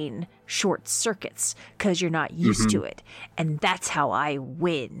brain short circuits because you're not used to it. And that's how I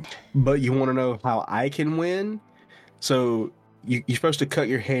win. But you want to know how I can win? So you're supposed to cut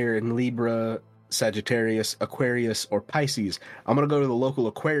your hair in Libra, Sagittarius, Aquarius, or Pisces. I'm going to go to the local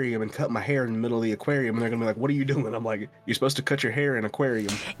aquarium and cut my hair in the middle of the aquarium. And they're going to be like, what are you doing? I'm like, you're supposed to cut your hair in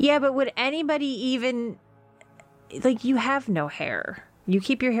aquarium. Yeah, but would anybody even... Like, you have no hair. You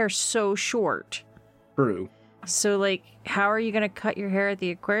keep your hair so short. True. So, like, how are you going to cut your hair at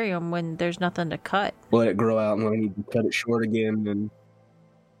the aquarium when there's nothing to cut? Let it grow out and then I need to cut it short again. And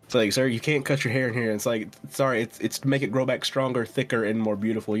it's like, sir, you can't cut your hair in here. It's like, sorry, it's to make it grow back stronger, thicker, and more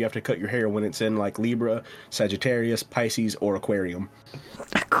beautiful. You have to cut your hair when it's in, like, Libra, Sagittarius, Pisces, or aquarium.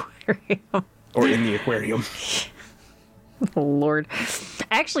 Aquarium. Or in the aquarium. Oh, Lord.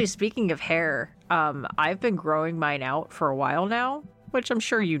 Actually, speaking of hair, I've been growing mine out for a while now, which I'm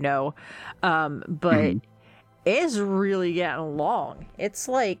sure you know. But it's really getting long. It's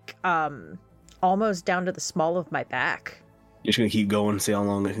like almost down to the small of my back. You're just going to keep going and see how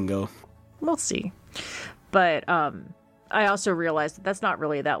long it can go. We'll see. But I also realized that that's not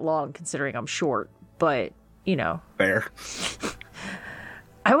really that long considering I'm short. But, you know. Fair.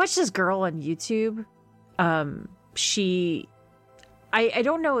 I watched this girl on YouTube. I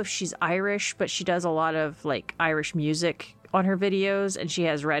don't know if she's Irish, but she does a lot of like Irish music on her videos, and she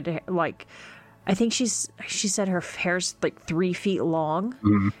has red hair. Like, I think she said her hair's like 3 feet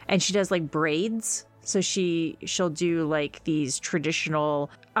long, and she does like braids. So she'll do like these traditional,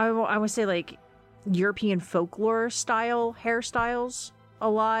 I would say like European folklore style hairstyles. a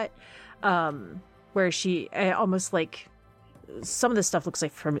lot, where she almost like some of the stuff looks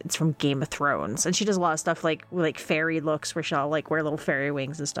like it's from Game of Thrones, and she does a lot of stuff like fairy looks where she'll like wear little fairy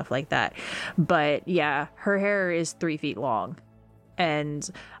wings and stuff like that. But yeah, her hair is 3 feet long, and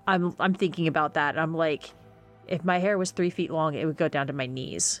I'm thinking about that. I'm like, if my hair was 3 feet long, it would go down to my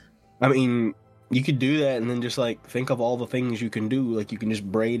knees. I mean, you could do that and then just like think of all the things you can do. Like you can just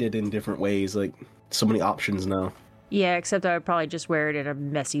braid it in different ways. Like so many options now. Yeah, except I would probably just wear it in a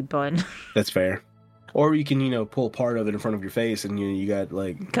messy bun. That's fair. Or you can, pull part of it in front of your face and you got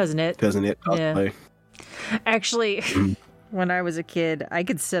like Cousin It. Yeah. Actually, when I was a kid, I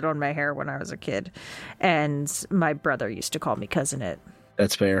could sit on my hair when I was a kid, and my brother used to call me Cousin It.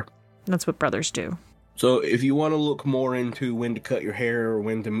 That's fair. That's what brothers do. So if you want to look more into when to cut your hair or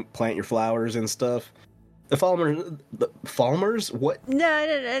when to plant your flowers and stuff, the Farmers? What? No,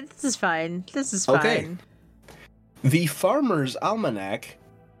 this is fine. This is fine. Okay. The Farmer's Almanac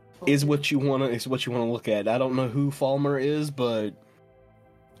is what you want to look at. I don't know who Falmer is, but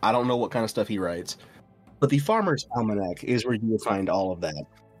I don't know what kind of stuff he writes. But the Farmer's Almanac is where you will find all of that.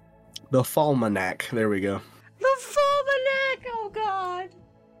 The Falmanac. There we go. The Falmanac. Oh God.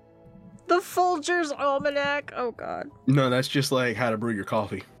 The Folger's Almanac. Oh God. No, that's just like how to brew your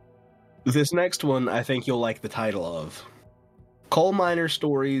coffee. This next one, I think you'll like the title of. Coal Miner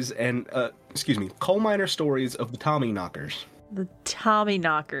Stories of the Tommy Knockers. The Tommy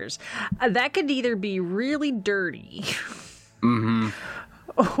Knockers. That could either be really dirty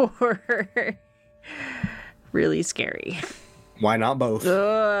or really scary. Why not both?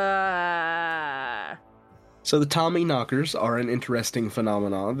 So the Tommy Knockers are an interesting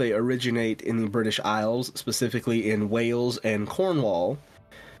phenomenon. They originate in the British Isles, specifically in Wales and Cornwall.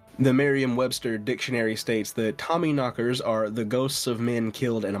 The Merriam-Webster dictionary states that Tommy Knockers are the ghosts of men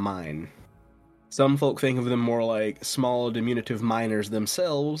killed in a mine. Some folk think of them more like small, diminutive miners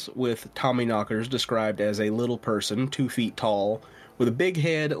themselves, with Tommy Knockers described as a little person 2 feet tall, with a big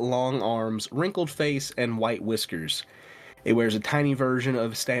head, long arms, wrinkled face, and white whiskers. It wears a tiny version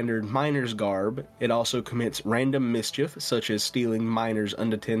of standard miner's garb. It also commits random mischief, such as stealing miners'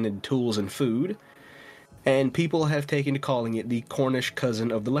 unattended tools and food. And people have taken to calling it the Cornish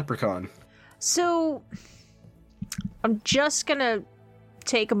cousin of the leprechaun. So, I'm just gonna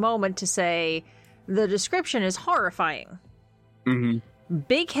take a moment to say the description is horrifying. Mm-hmm.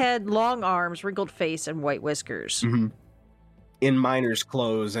 Big head, long arms, wrinkled face, and white whiskers. Mm-hmm. In miner's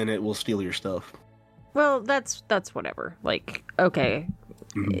clothes, and it will steal your stuff. Well, that's whatever. Like, okay.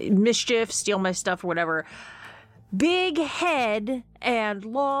 Mischief, steal my stuff, or whatever. Big head and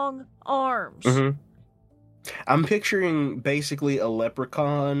long arms. Mm-hmm. I'm picturing basically a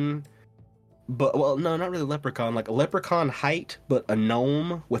leprechaun, but, well, no, not really leprechaun, like a leprechaun height, but a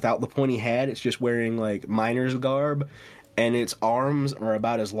gnome without the pointy hat. It's just wearing, like, miner's garb, and its arms are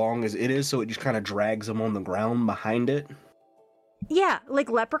about as long as it is, so it just kind of drags them on the ground behind it. Yeah,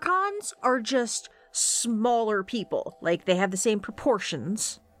 like leprechauns are just smaller people. Like, they have the same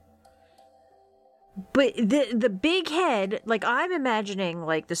proportions. But the big head, like, I'm imagining,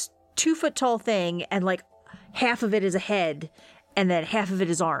 like, this 2 foot tall thing, and, like, half of it is a head, and then half of it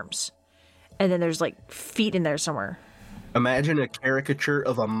is arms. And then there's, like, feet in there somewhere. Imagine a caricature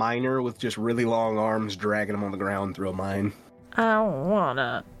of a miner with just really long arms dragging them on the ground through a mine. I don't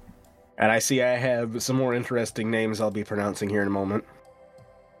wanna. And I see I have some more interesting names I'll be pronouncing here in a moment.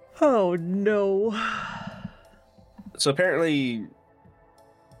 Oh, no. So apparently,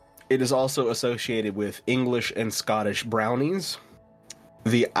 it is also associated with English and Scottish brownies,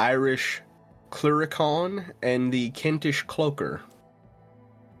 the Irish cluricaun, and the Kentish cloaker.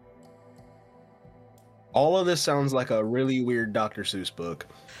 All of this sounds like a really weird Dr. Seuss book.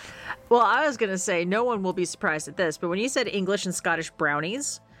 Well, I was gonna say, no one will be surprised at this, but when you said English and Scottish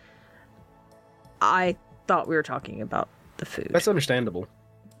brownies, I thought we were talking about the food. That's understandable.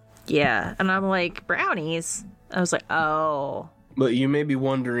 Yeah, and I'm like, brownies? I was like, oh. But you may be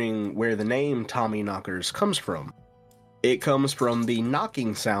wondering where the name Tommy Knockers comes from. It comes from the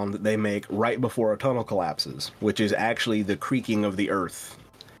knocking sound that they make right before a tunnel collapses, which is actually the creaking of the earth,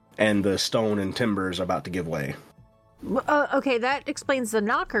 and the stone and timber is about to give way. Okay, that explains the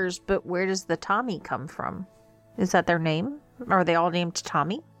knockers, but where does the Tommy come from? Is that their name? Are they all named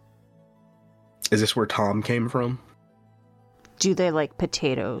Tommy? Is this where Tom came from? Do they like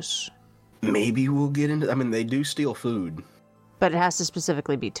potatoes? Maybe we'll get into... I mean, they do steal food. But it has to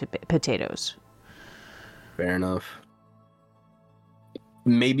specifically be potatoes. Fair enough.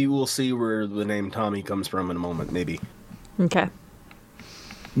 Maybe we'll see where the name Tommy comes from in a moment, maybe. Okay.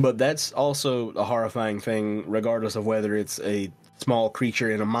 But that's also a horrifying thing, regardless of whether it's a small creature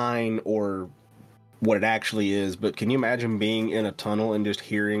in a mine or what it actually is, but can you imagine being in a tunnel and just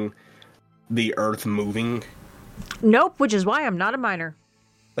hearing the earth moving? Nope, which is why I'm not a miner.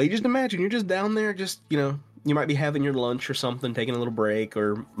 Like, just imagine, you're just down there, just, you might be having your lunch or something, taking a little break,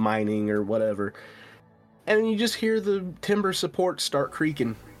 or mining, or whatever, and you just hear the timber supports start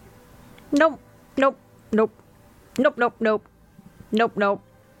creaking. Nope, nope, nope, nope, nope, nope, nope, nope,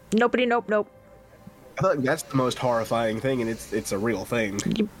 nobody, nope, nope. I feel like that's the most horrifying thing, and it's a real thing.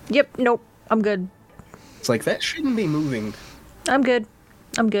 Yep, nope, I'm good. It's like, that shouldn't be moving. I'm good.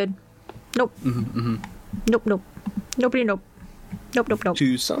 Nope. Nope, nope. Nobody, nope. Nope, nope, nope.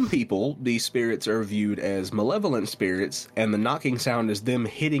 To some people, these spirits are viewed as malevolent spirits, and the knocking sound is them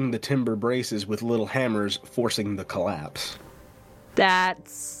hitting the timber braces with little hammers, forcing the collapse.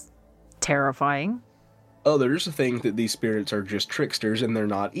 That's terrifying. Others think that these spirits are just tricksters and they're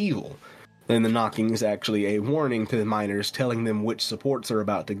not evil. Then the knocking is actually a warning to the miners, telling them which supports are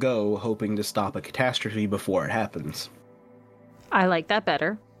about to go, hoping to stop a catastrophe before it happens. I like that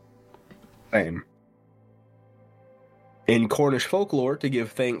better. Same. In Cornish folklore, to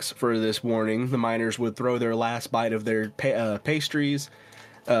give thanks for this warning, the miners would throw their last bite of their pastries,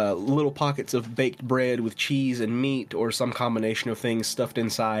 little pockets of baked bread with cheese and meat, or some combination of things stuffed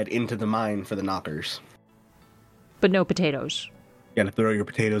inside, into the mine for the knockers. But no potatoes. You gotta throw your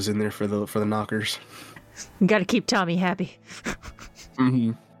potatoes in there for the knockers. You gotta keep Tommy happy.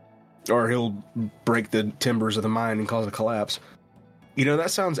 Mm-hmm. Or he'll break the timbers of the mine and cause a collapse.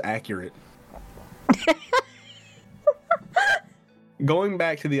 That sounds accurate. Going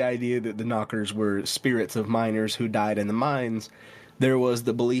back to the idea that the knockers were spirits of miners who died in the mines, there was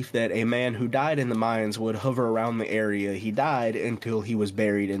the belief that a man who died in the mines would hover around the area he died until he was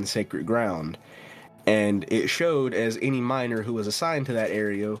buried in sacred ground. And it showed as any miner who was assigned to that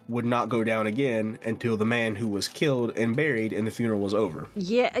area would not go down again until the man who was killed and buried and the funeral was over.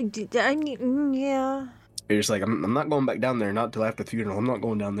 Yeah, yeah. You're just like, I'm not going back down there, not till after the funeral. I'm not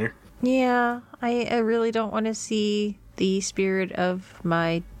going down there. Yeah, I really don't want to see the spirit of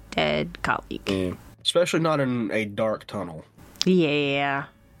my dead colleague. Yeah. Especially not in a dark tunnel. Yeah.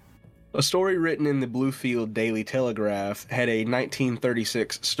 A story written in the Bluefield Daily Telegraph had a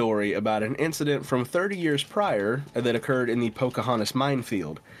 1936 story about an incident from 30 years prior that occurred in the Pocahontas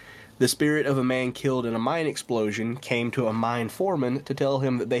minefield. The spirit of a man killed in a mine explosion came to a mine foreman to tell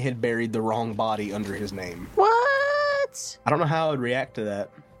him that they had buried the wrong body under his name. What? I don't know how I would react to that.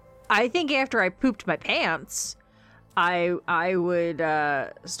 I think after I pooped my pants, I would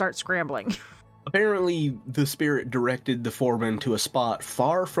start scrambling. Apparently, the spirit directed the foreman to a spot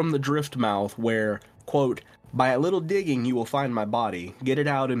far from the drift mouth where, quote, "By a little digging you will find my body. Get it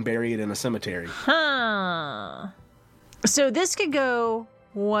out and bury it in a cemetery." Huh. So this could go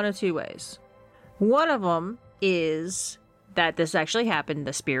one of two ways. One of them is that this actually happened.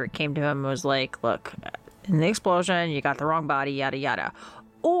 The spirit came to him and was like, look, in the explosion, you got the wrong body, yada, yada.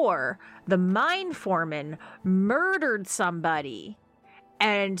 Or the mine foreman murdered somebody,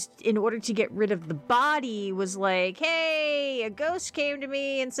 and in order to get rid of the body was like, hey, a ghost came to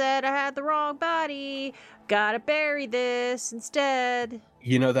me and said I had the wrong body. Gotta bury this instead.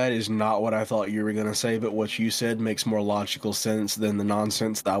 That is not what I thought you were going to say, but what you said makes more logical sense than the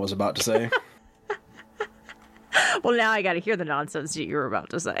nonsense that I was about to say. Well, now I gotta hear the nonsense that you were about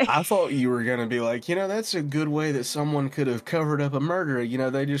to say. I thought you were going to be like, that's a good way that someone could have covered up a murder.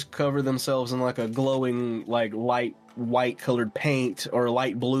 They just cover themselves in like a glowing, like light white colored paint or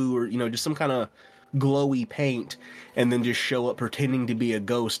light blue or, just some kind of glowy paint and then just show up pretending to be a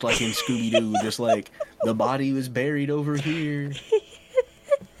ghost like in Scooby-Doo, just like, the body was buried over here.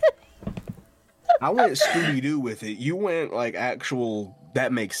 I went Scooby-Doo with it. You went like actual,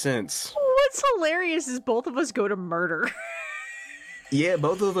 that makes sense. What's hilarious is both of us go to murder. Yeah,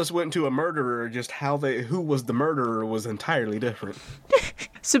 both of us went to a murderer, just who was the murderer was entirely different.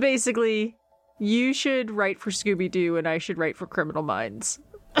 So basically, you should write for Scooby-Doo and I should write for Criminal Minds.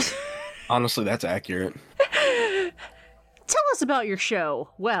 Honestly, that's accurate. Tell us about your show.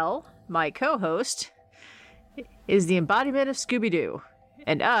 Well, my co-host is the embodiment of Scooby-Doo,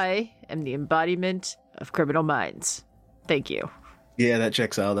 and I am the embodiment of Criminal Minds. Thank you. Yeah, that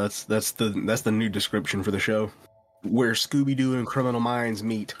checks out. That's the new description for the show. Where Scooby-Doo and Criminal Minds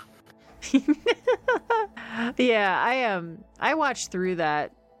meet. Yeah, I watched through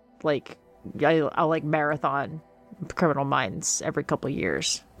that, like, I'll like marathon Criminal Minds every couple of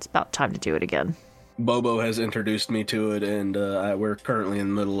years. It's about time to do it again. Bobo has introduced me to it, and we're currently in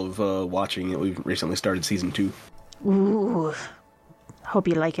the middle of watching it. We've recently started season 2. Ooh, hope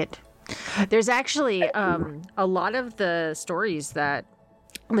you like it. There's actually a lot of the stories that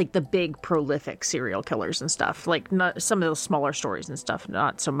like the big prolific serial killers and stuff, like not some of those smaller stories and stuff,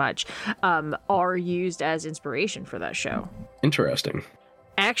 not so much, are used as inspiration for that show. Interesting.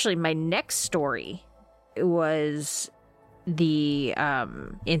 Actually, my next story was the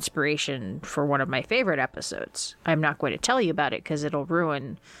inspiration for one of my favorite episodes. I'm not going to tell you about it because it'll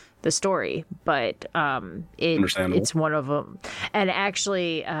ruin the story, but it's one of them. And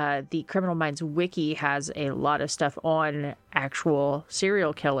actually, the Criminal Minds wiki has a lot of stuff on actual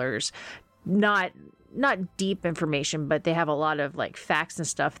serial killers. Not deep information, but they have a lot of like facts and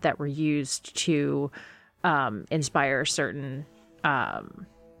stuff that were used to inspire certain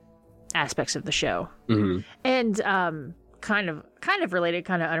aspects of the show. Mm-hmm. And kind of related,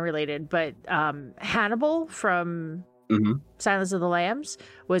 kind of unrelated, but Hannibal from Silence of the Lambs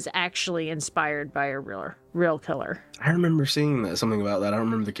was actually inspired by a real killer. I remember seeing something about that. I don't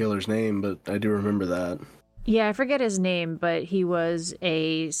remember the killer's name, but I do remember that. Yeah, I forget his name, but he was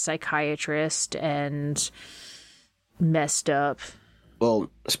a psychiatrist and messed up. Well,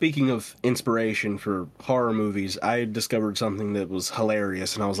 speaking of inspiration for horror movies, I discovered something that was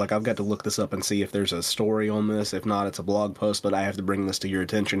hilarious, and I was like, I've got to look this up and see if there's a story on this. If not, it's a blog post, but I have to bring this to your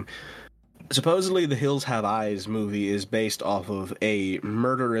attention. Supposedly, the Hills Have Eyes movie is based off of a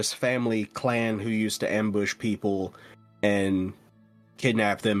murderous family clan who used to ambush people and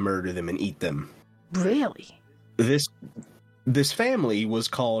kidnap them, murder them, and eat them. Really? This family was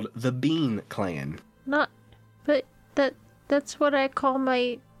called the Bean Clan. But that's what I call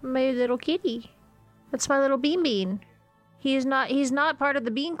my little kitty. That's my little Bean. He's not part of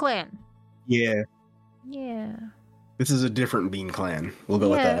the Bean Clan. Yeah. Yeah. This is a different Bean Clan. We'll go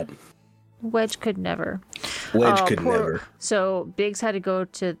with that. Wedge could never. Never. So Biggs had to go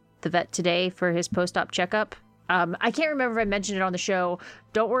to the vet today for his post-op checkup. I can't remember if I mentioned it on the show.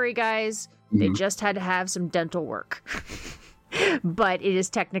 Don't worry, guys. They just had to have some dental work. But it is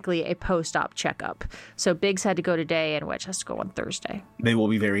technically a post-op checkup. So Biggs had to go today, and Wedge has to go on Thursday. They will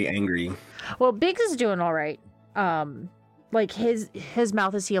be very angry. Well, Biggs is doing all right. Like his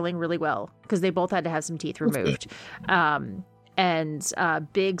mouth is healing really well because they both had to have some teeth removed. And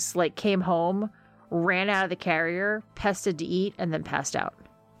Biggs like came home, ran out of the carrier, pested to eat, and then passed out.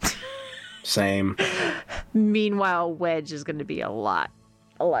 Same. Meanwhile, Wedge is going to be a lot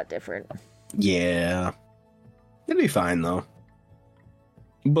different. Yeah, it'll be fine though.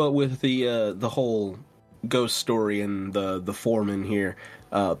 But with the whole ghost story and the foreman here,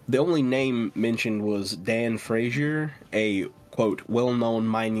 the only name mentioned was Dan Frazier, a quote, well-known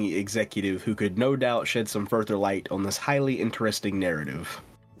mining executive who could no doubt shed some further light on this highly interesting narrative.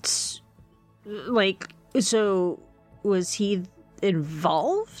 Like, so was he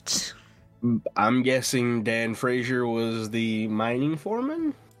involved? I'm guessing Dan Frazier was the mining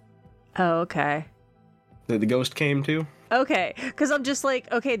foreman? Oh, okay. That the ghost came to? Okay, because I'm just like,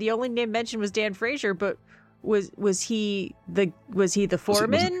 okay, the only name mentioned was Dan Frazier, but was he the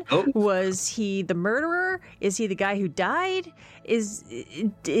foreman? Was he the murderer? Is he the guy who died? Is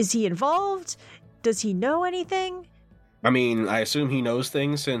he involved? Does he know anything? I mean, I assume he knows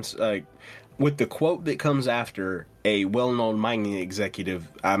things since, like, with the quote that comes after a well-known mining executive,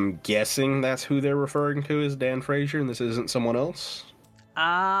 I'm guessing that's who they're referring to as Dan Frazier, and this isn't someone else?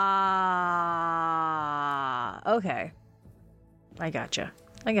 Okay. I gotcha.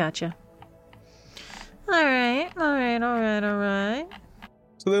 All right.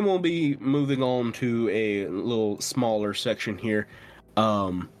 So then we'll be moving on to a little smaller section here.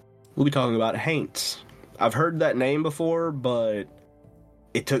 We'll be talking about Haints. I've heard that name before, but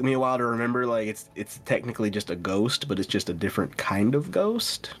it took me a while to remember, like, it's technically just a ghost, but it's just a different kind of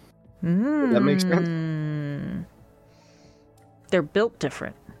ghost. Does that make sense? They're built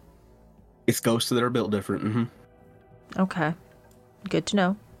different. It's ghosts that are built different. Okay. Good to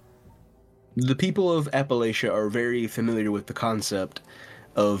know. The people of Appalachia are very familiar with the concept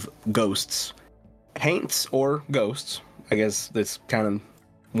of ghosts. Haints, or ghosts, I guess that's kind of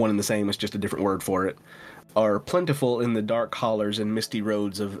one and the same, it's just a different word for it, are plentiful in the dark hollers and misty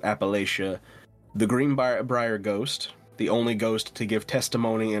roads of Appalachia. The Greenbrier ghost, the only ghost to give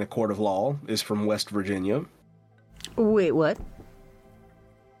testimony in a court of law, is from West Virginia. Wait, what?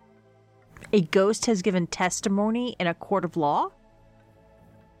 A ghost has given testimony in a court of law?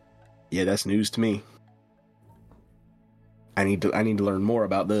 Yeah, that's news to me. I need to learn more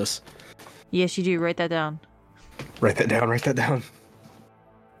about this. Yes, you do. Write that down. Write that down.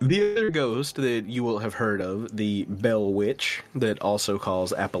 The other ghost that you will have heard of, the Bell Witch, that also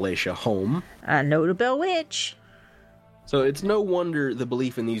calls Appalachia home. I know the Bell Witch. So it's no wonder the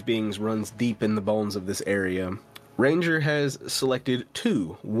belief in these beings runs deep in the bones of this area. Ranger has selected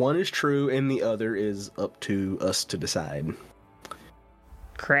two. One is true and the other is up to us to decide.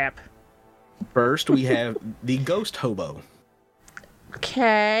 Crap. First, we have the ghost hobo.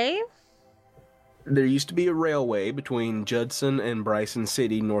 Okay. There used to be a railway between Judson and Bryson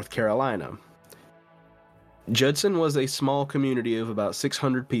City, North Carolina. Judson was a small community of about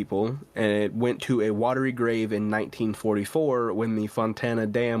 600 people, and it went to a watery grave in 1944 when the Fontana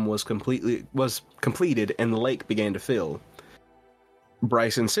Dam was completed and the lake began to fill.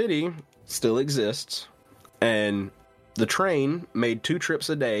 Bryson City still exists, and the train made 2 trips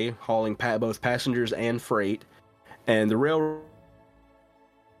a day, hauling both passengers and freight, and the railroad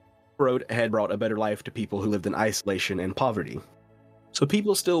had brought a better life to people who lived in isolation and poverty. So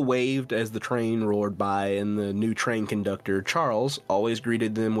people still waved as the train roared by, and the new train conductor, Charles, always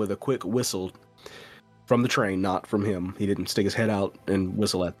greeted them with a quick whistle from the train, not from him. He didn't stick his head out and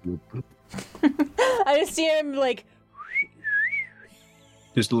whistle at them. I just see him, like...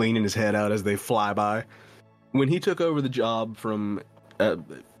 just leaning his head out as they fly by. When he took over the job from...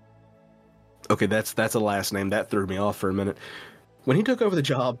 okay, that's a last name. That threw me off for a minute. When he took over the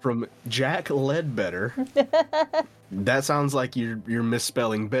job from Jack Ledbetter... that sounds like you're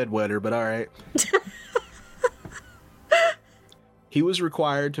misspelling bedwetter, but all right. He was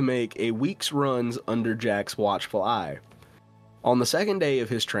required to make a week's runs under Jack's watchful eye. On the second day of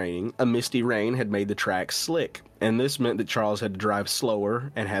his training, a misty rain had made the tracks slick, and this meant that Charles had to drive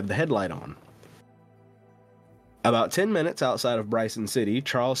slower and have the headlight on. About 10 minutes outside of Bryson City,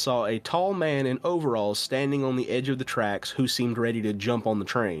 Charles saw a tall man in overalls standing on the edge of the tracks who seemed ready to jump on the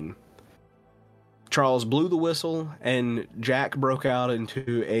train. Charles blew the whistle, and Jack broke out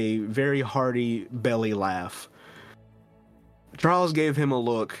into a very hearty belly laugh. Charles gave him a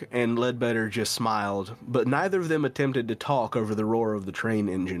look, and Ledbetter just smiled, but neither of them attempted to talk over the roar of the train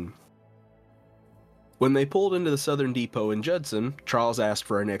engine. When they pulled into the Southern Depot in Judson, Charles asked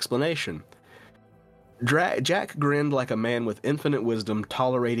for an explanation. Jack grinned like a man with infinite wisdom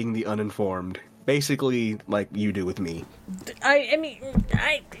tolerating the uninformed. Basically, like you do with me. I mean,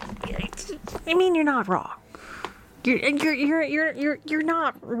 you're not wrong. You're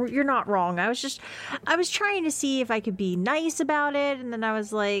not wrong. I was trying to see if I could be nice about it, and then I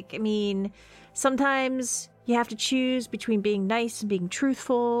was like, I mean, sometimes you have to choose between being nice and being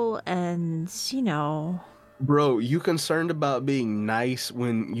truthful, and you know. Bro, you concerned about being nice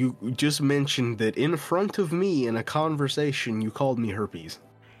when you just mentioned that in front of me in a conversation you called me herpes.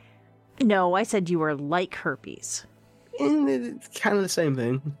 No, I said you were like herpes. And it's kind of the same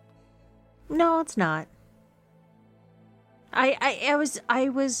thing. No, it's not. I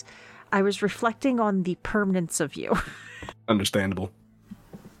was reflecting on the permanence of you. Understandable.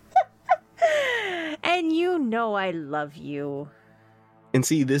 And you know I love you. And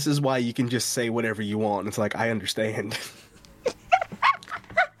see, this is why you can just say whatever you want. It's like, I understand.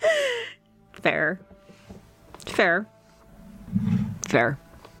 Fair.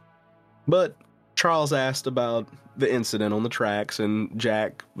 But Charles asked about the incident on the tracks, and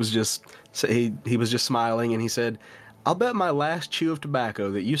Jack was just, he was just smiling, and he said, I'll bet my last chew of tobacco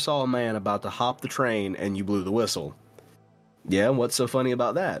that you saw a man about to hop the train and you blew the whistle. Yeah, what's so funny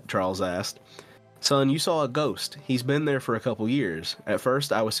about that? Charles asked. Son, you saw a ghost. He's been there for a couple years. At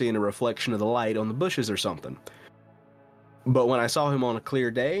first, I was seeing a reflection of the light on the bushes or something. But when I saw him on a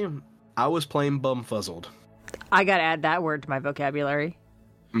clear day, I was plain bumfuzzled. I gotta add that word to my vocabulary.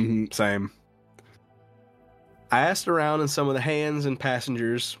 Same. I asked around, and some of the hands and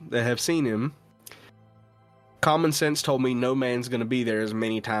passengers that have seen him, common sense told me no man's gonna be there as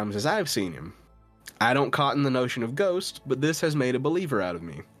many times as I've seen him. I don't cotton the notion of ghosts, but this has made a believer out of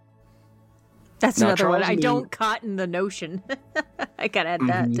me. That's now, another Charles one. I don't cotton the notion. I gotta add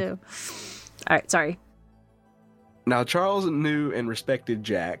that too. All right, sorry. Now, Charles knew and respected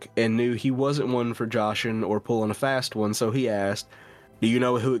Jack, and knew he wasn't one for joshing or pulling a fast one, so he asked, do you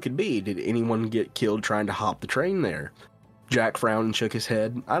know who it could be? Did anyone get killed trying to hop the train there? Jack frowned and shook his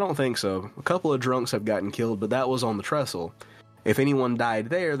head. I don't think so. A couple of drunks have gotten killed, but that was on the trestle. If anyone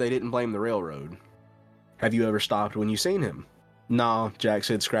died there, they didn't blame the railroad. Have you ever stopped when you seen him? Nah, Jack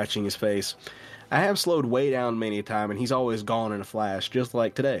said, scratching his face. I have slowed way down many a time, and he's always gone in a flash, just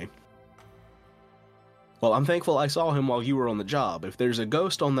like today. Well, I'm thankful I saw him while you were on the job. If there's a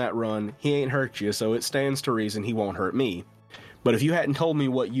ghost on that run, he ain't hurt you, so it stands to reason he won't hurt me. But if you hadn't told me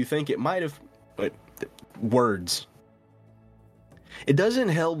what you think it might have... words. It doesn't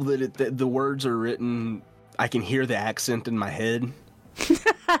help that the words are written... I can hear the accent in my head.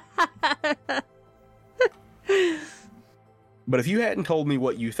 But if you hadn't told me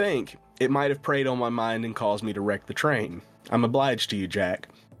what you think, it might have preyed on my mind and caused me to wreck the train. I'm obliged to you, Jack.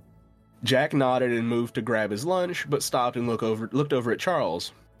 Jack nodded and moved to grab his lunch, but stopped and looked over at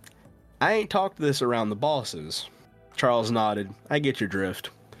Charles. I ain't talked this around the bosses. Charles nodded. I get your drift.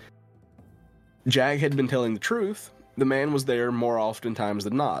 Jack had been telling the truth. The man was there more oftentimes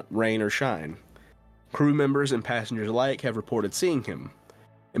than not, rain or shine. Crew members and passengers alike have reported seeing him.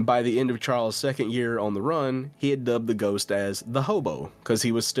 And by the end of Charles' second year on the run, he had dubbed the ghost as the Hobo, because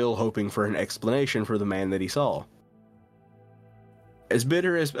he was still hoping for an explanation for the man that he saw. As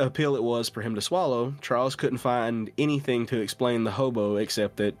bitter as a pill it was for him to swallow, Charles couldn't find anything to explain the hobo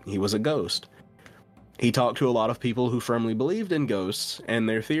except that he was a ghost. He talked to a lot of people who firmly believed in ghosts, and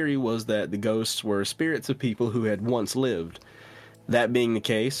their theory was that the ghosts were spirits of people who had once lived. That being the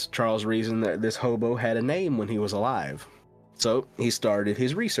case, Charles reasoned that this hobo had a name when he was alive. So he started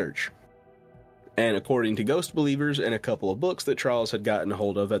his research. And according to ghost believers and a couple of books that Charles had gotten a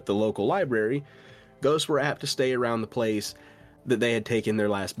hold of at the local library, ghosts were apt to stay around the place that they had taken their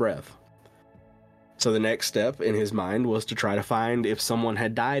last breath. So the next step in his mind was to try to find if someone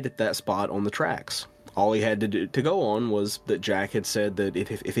had died at that spot on the tracks. All he had to go on was that Jack had said that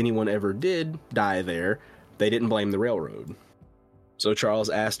if anyone ever did die there, they didn't blame the railroad. So Charles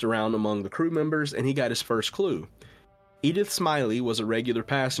asked around among the crew members, and he got his first clue. Edith Smiley was a regular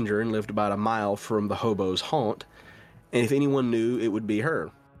passenger and lived about a mile from the hobo's haunt, and if anyone knew, it would be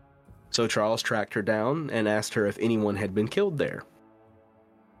her. So Charles tracked her down and asked her if anyone had been killed there.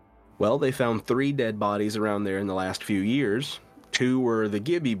 Well, they found 3 dead bodies around there in the last few years. 2 were the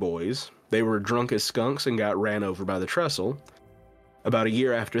Gibby boys. They were drunk as skunks and got ran over by the trestle. About a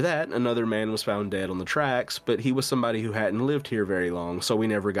year after that, another man was found dead on the tracks, but he was somebody who hadn't lived here very long, so we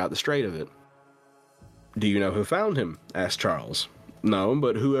never got the straight of it. Do you know who found him? Asked Charles. No,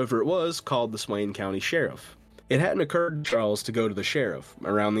 but whoever it was called the Swain County Sheriff. It hadn't occurred to Charles to go to the sheriff.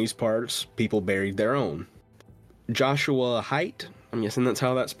 Around these parts, people buried their own. Joshua Haight, I'm guessing that's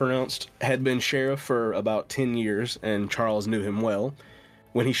how that's pronounced, had been sheriff for about 10 years, and Charles knew him well.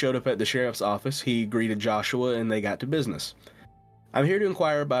 When he showed up at the sheriff's office, he greeted Joshua and they got to business. I'm here to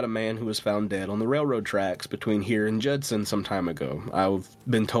inquire about a man who was found dead on the railroad tracks between here and Judson some time ago. I've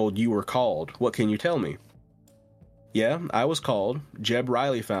been told you were called. What can you tell me? Yeah, I was called. Jeb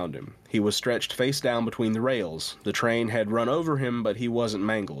Riley found him. He was stretched face down between the rails. The train had run over him, but he wasn't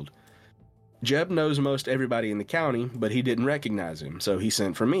mangled. Jeb knows most everybody in the county, but he didn't recognize him, so he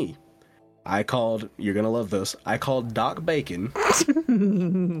sent for me. I called, you're gonna love this, I called Doc Bacon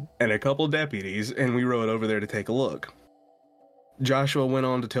and a couple deputies, and we rode over there to take a look. Joshua went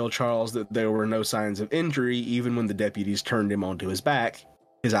on to tell Charles that there were no signs of injury even when the deputies turned him onto his back.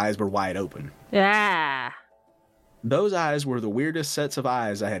 His eyes were wide open. Yeah. Those eyes were the weirdest sets of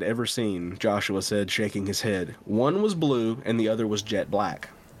eyes I had ever seen, Joshua said, shaking his head. One was blue and the other was jet black.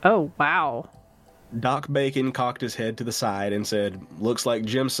 Oh, wow. Doc Bacon cocked his head to the side and said, looks like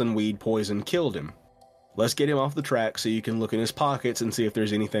Jimson weed poison killed him. Let's get him off the track so you can look in his pockets and see if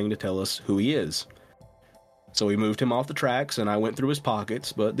there's anything to tell us who he is. So we moved him off the tracks, and I went through his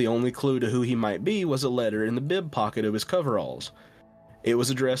pockets, but the only clue to who he might be was a letter in the bib pocket of his coveralls. It was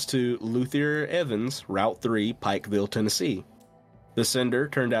addressed to Luther Evans, Route 3, Pikeville, Tennessee. The sender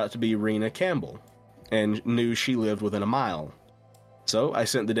turned out to be Rena Campbell, and knew she lived within a mile. So I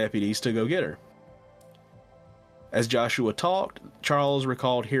sent the deputies to go get her. As Joshua talked, Charles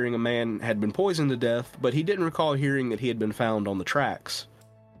recalled hearing a man had been poisoned to death, but he didn't recall hearing that he had been found on the tracks.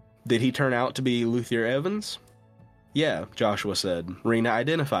 Did he turn out to be Luther Evans? Yeah, Joshua said. Rena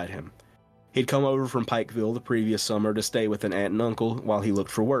identified him. He'd come over from Pikeville the previous summer to stay with an aunt and uncle while he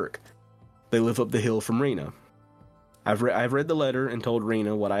looked for work. They live up the hill from Rena. I've read the letter and told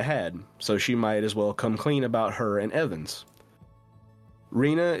Rena what I had, so she might as well come clean about her and Evans.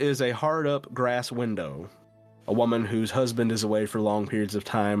 Rena is a hard-up grass window. A woman whose husband is away for long periods of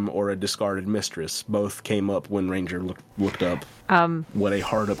time, or a discarded mistress. Both came up when Ranger looked up what a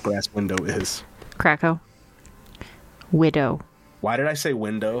hard-up grass window is. Krakow. Widow. Why did I say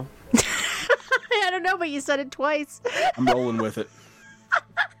window? I don't know, but you said it twice. I'm rolling with it.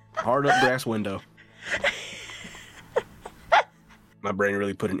 Hard-up grass window. My brain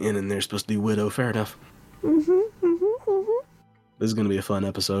really put an N in there. Supposed to be widow. Fair enough. This is going to be a fun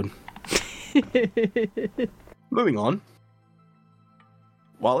episode. Moving on.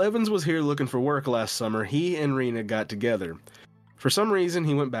 While Evans was here looking for work last summer, he and Rena got together. For some reason,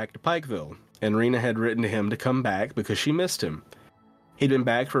 he went back to Pikeville, and Rena had written to him to come back because she missed him. He'd been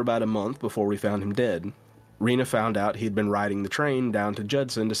back for about a month before we found him dead. Rena found out he'd been riding the train down to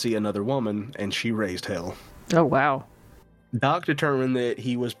Judson to see another woman, and she raised hell. Oh, wow. Doc determined that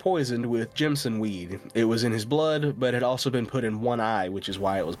he was poisoned with Jimson weed. It was in his blood, but had also been put in one eye, which is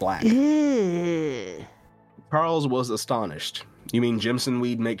why it was black. Charles was astonished. You mean Jimson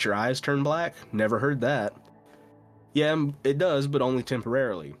weed makes your eyes turn black? Never heard that. Yeah, it does, but only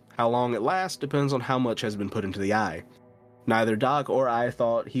temporarily. How long it lasts depends on how much has been put into the eye. Neither Doc or I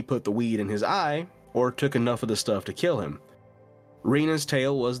thought he put the weed in his eye or took enough of the stuff to kill him. Rena's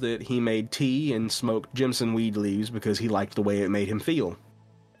tale was that he made tea and smoked Jimson weed leaves because he liked the way it made him feel.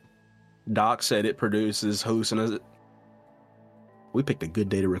 Doc said it produces hallucinations. We picked a good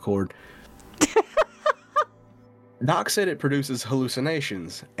day to record. Doc said it produces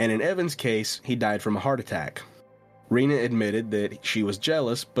hallucinations, and in Evan's case, he died from a heart attack. Rena admitted that she was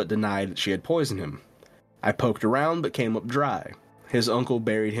jealous, but denied that she had poisoned him. I poked around, but came up dry. His uncle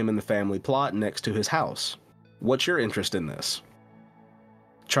buried him in the family plot next to his house. What's your interest in this?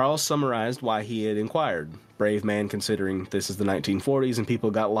 Charles summarized why he had inquired. Brave man considering this is the 1940s and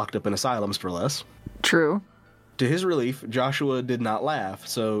people got locked up in asylums for less. True. To his relief, Joshua did not laugh,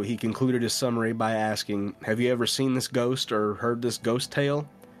 so he concluded his summary by asking, "Have you ever seen this ghost or heard this ghost tale?"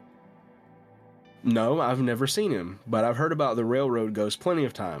 "No, I've never seen him, but I've heard about the railroad ghost plenty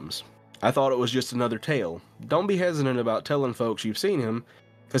of times. I thought it was just another tale. Don't be hesitant about telling folks you've seen him,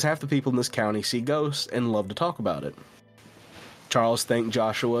 because half the people in this county see ghosts and love to talk about it." Charles thanked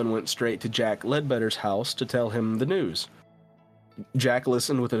Joshua and went straight to Jack Ledbetter's house to tell him the news. Jack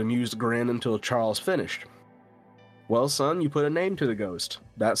listened with an amused grin until Charles finished. "Well, son, you put a name to the ghost.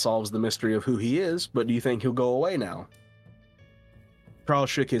 That solves the mystery of who he is, but do you think he'll go away now?" Charles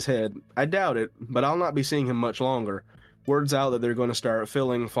shook his head. "I doubt it, but I'll not be seeing him much longer. Word's out that they're going to start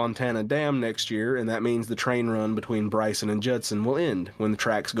filling Fontana Dam next year, and that means the train run between Bryson and Judson will end when the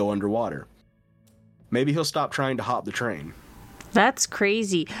tracks go underwater. Maybe he'll stop trying to hop the train." That's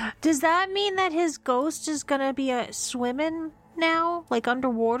crazy. Does that mean that his ghost is gonna be swimming now, like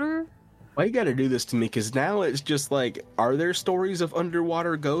underwater? Why you gotta do this to me? Because now it's just like, are there stories of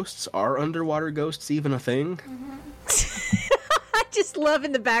underwater ghosts? Are underwater ghosts even a thing? I just love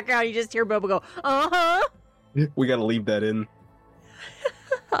in the background, you just hear Boba go, uh-huh. We gotta leave that in.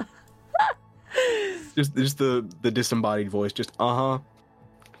 just the disembodied voice, just uh-huh.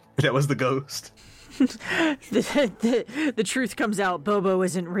 That was the ghost. the truth comes out, Bobo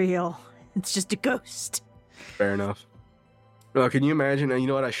isn't real. It's just a ghost. Fair enough. Can you imagine? You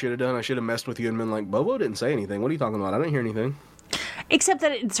know what I should have done? I should have messed with you and been like, Bobo didn't say anything. What are you talking about? I didn't hear anything. Except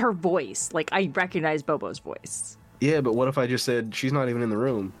that it's her voice. Like, I recognize Bobo's voice. Yeah, but what if I just said, she's not even in the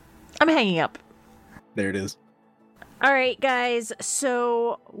room? I'm hanging up. There it is. All right, guys,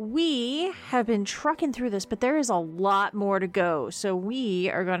 so we have been trucking through this, but there is a lot more to go. So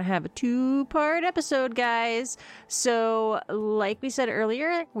we are going to have a 2-part episode, guys. So like we said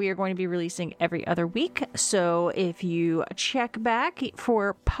earlier, we are going to be releasing every other week. So if you check back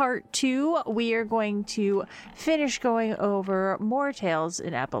for part 2, we are going to finish going over more tales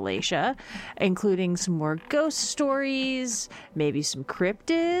in Appalachia, including some more ghost stories, maybe some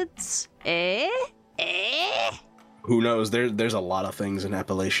cryptids. Who knows? There's a lot of things in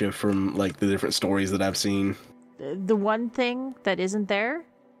Appalachia from, like, the different stories that I've seen. The one thing that isn't there?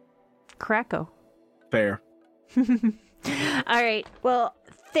 Krakow. Fair. All right. Well,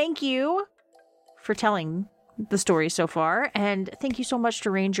 thank you for telling the story so far. And thank you so much to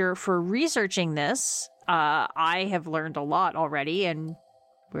Ranger for researching this. I have learned a lot already, and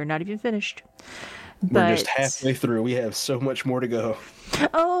we're not even finished. We're just halfway through. We have so much more to go.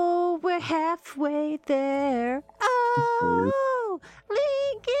 Oh, we're halfway there. Oh,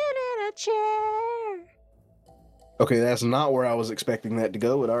 Lincoln in a chair. Okay, that's not where I was expecting that to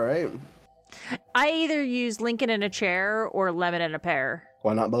go, but all right. I either use Lincoln in a chair or lemon in a pear.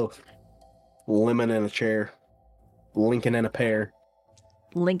 Why not both? Lemon in a chair. Lincoln in a pear.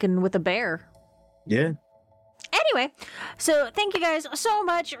 Lincoln with a bear. Yeah. Anyway, so thank you guys so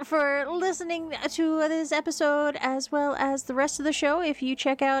much for listening to this episode as well as the rest of the show if you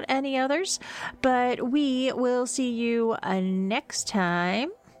check out any others. But we will see you next time.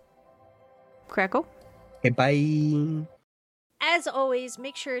 Crackle. Okay, bye. As always,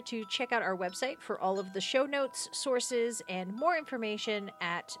 make sure to check out our website for all of the show notes, sources, and more information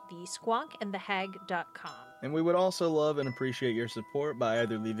at thesquonkandthehag.com. And we would also love and appreciate your support by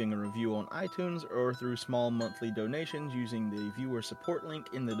either leaving a review on iTunes or through small monthly donations using the viewer support link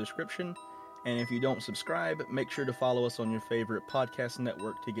in the description. And if you don't subscribe, make sure to follow us on your favorite podcast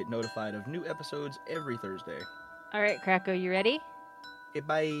network to get notified of new episodes every Thursday. All right, Krako, you ready? Okay,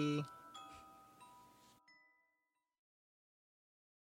 bye.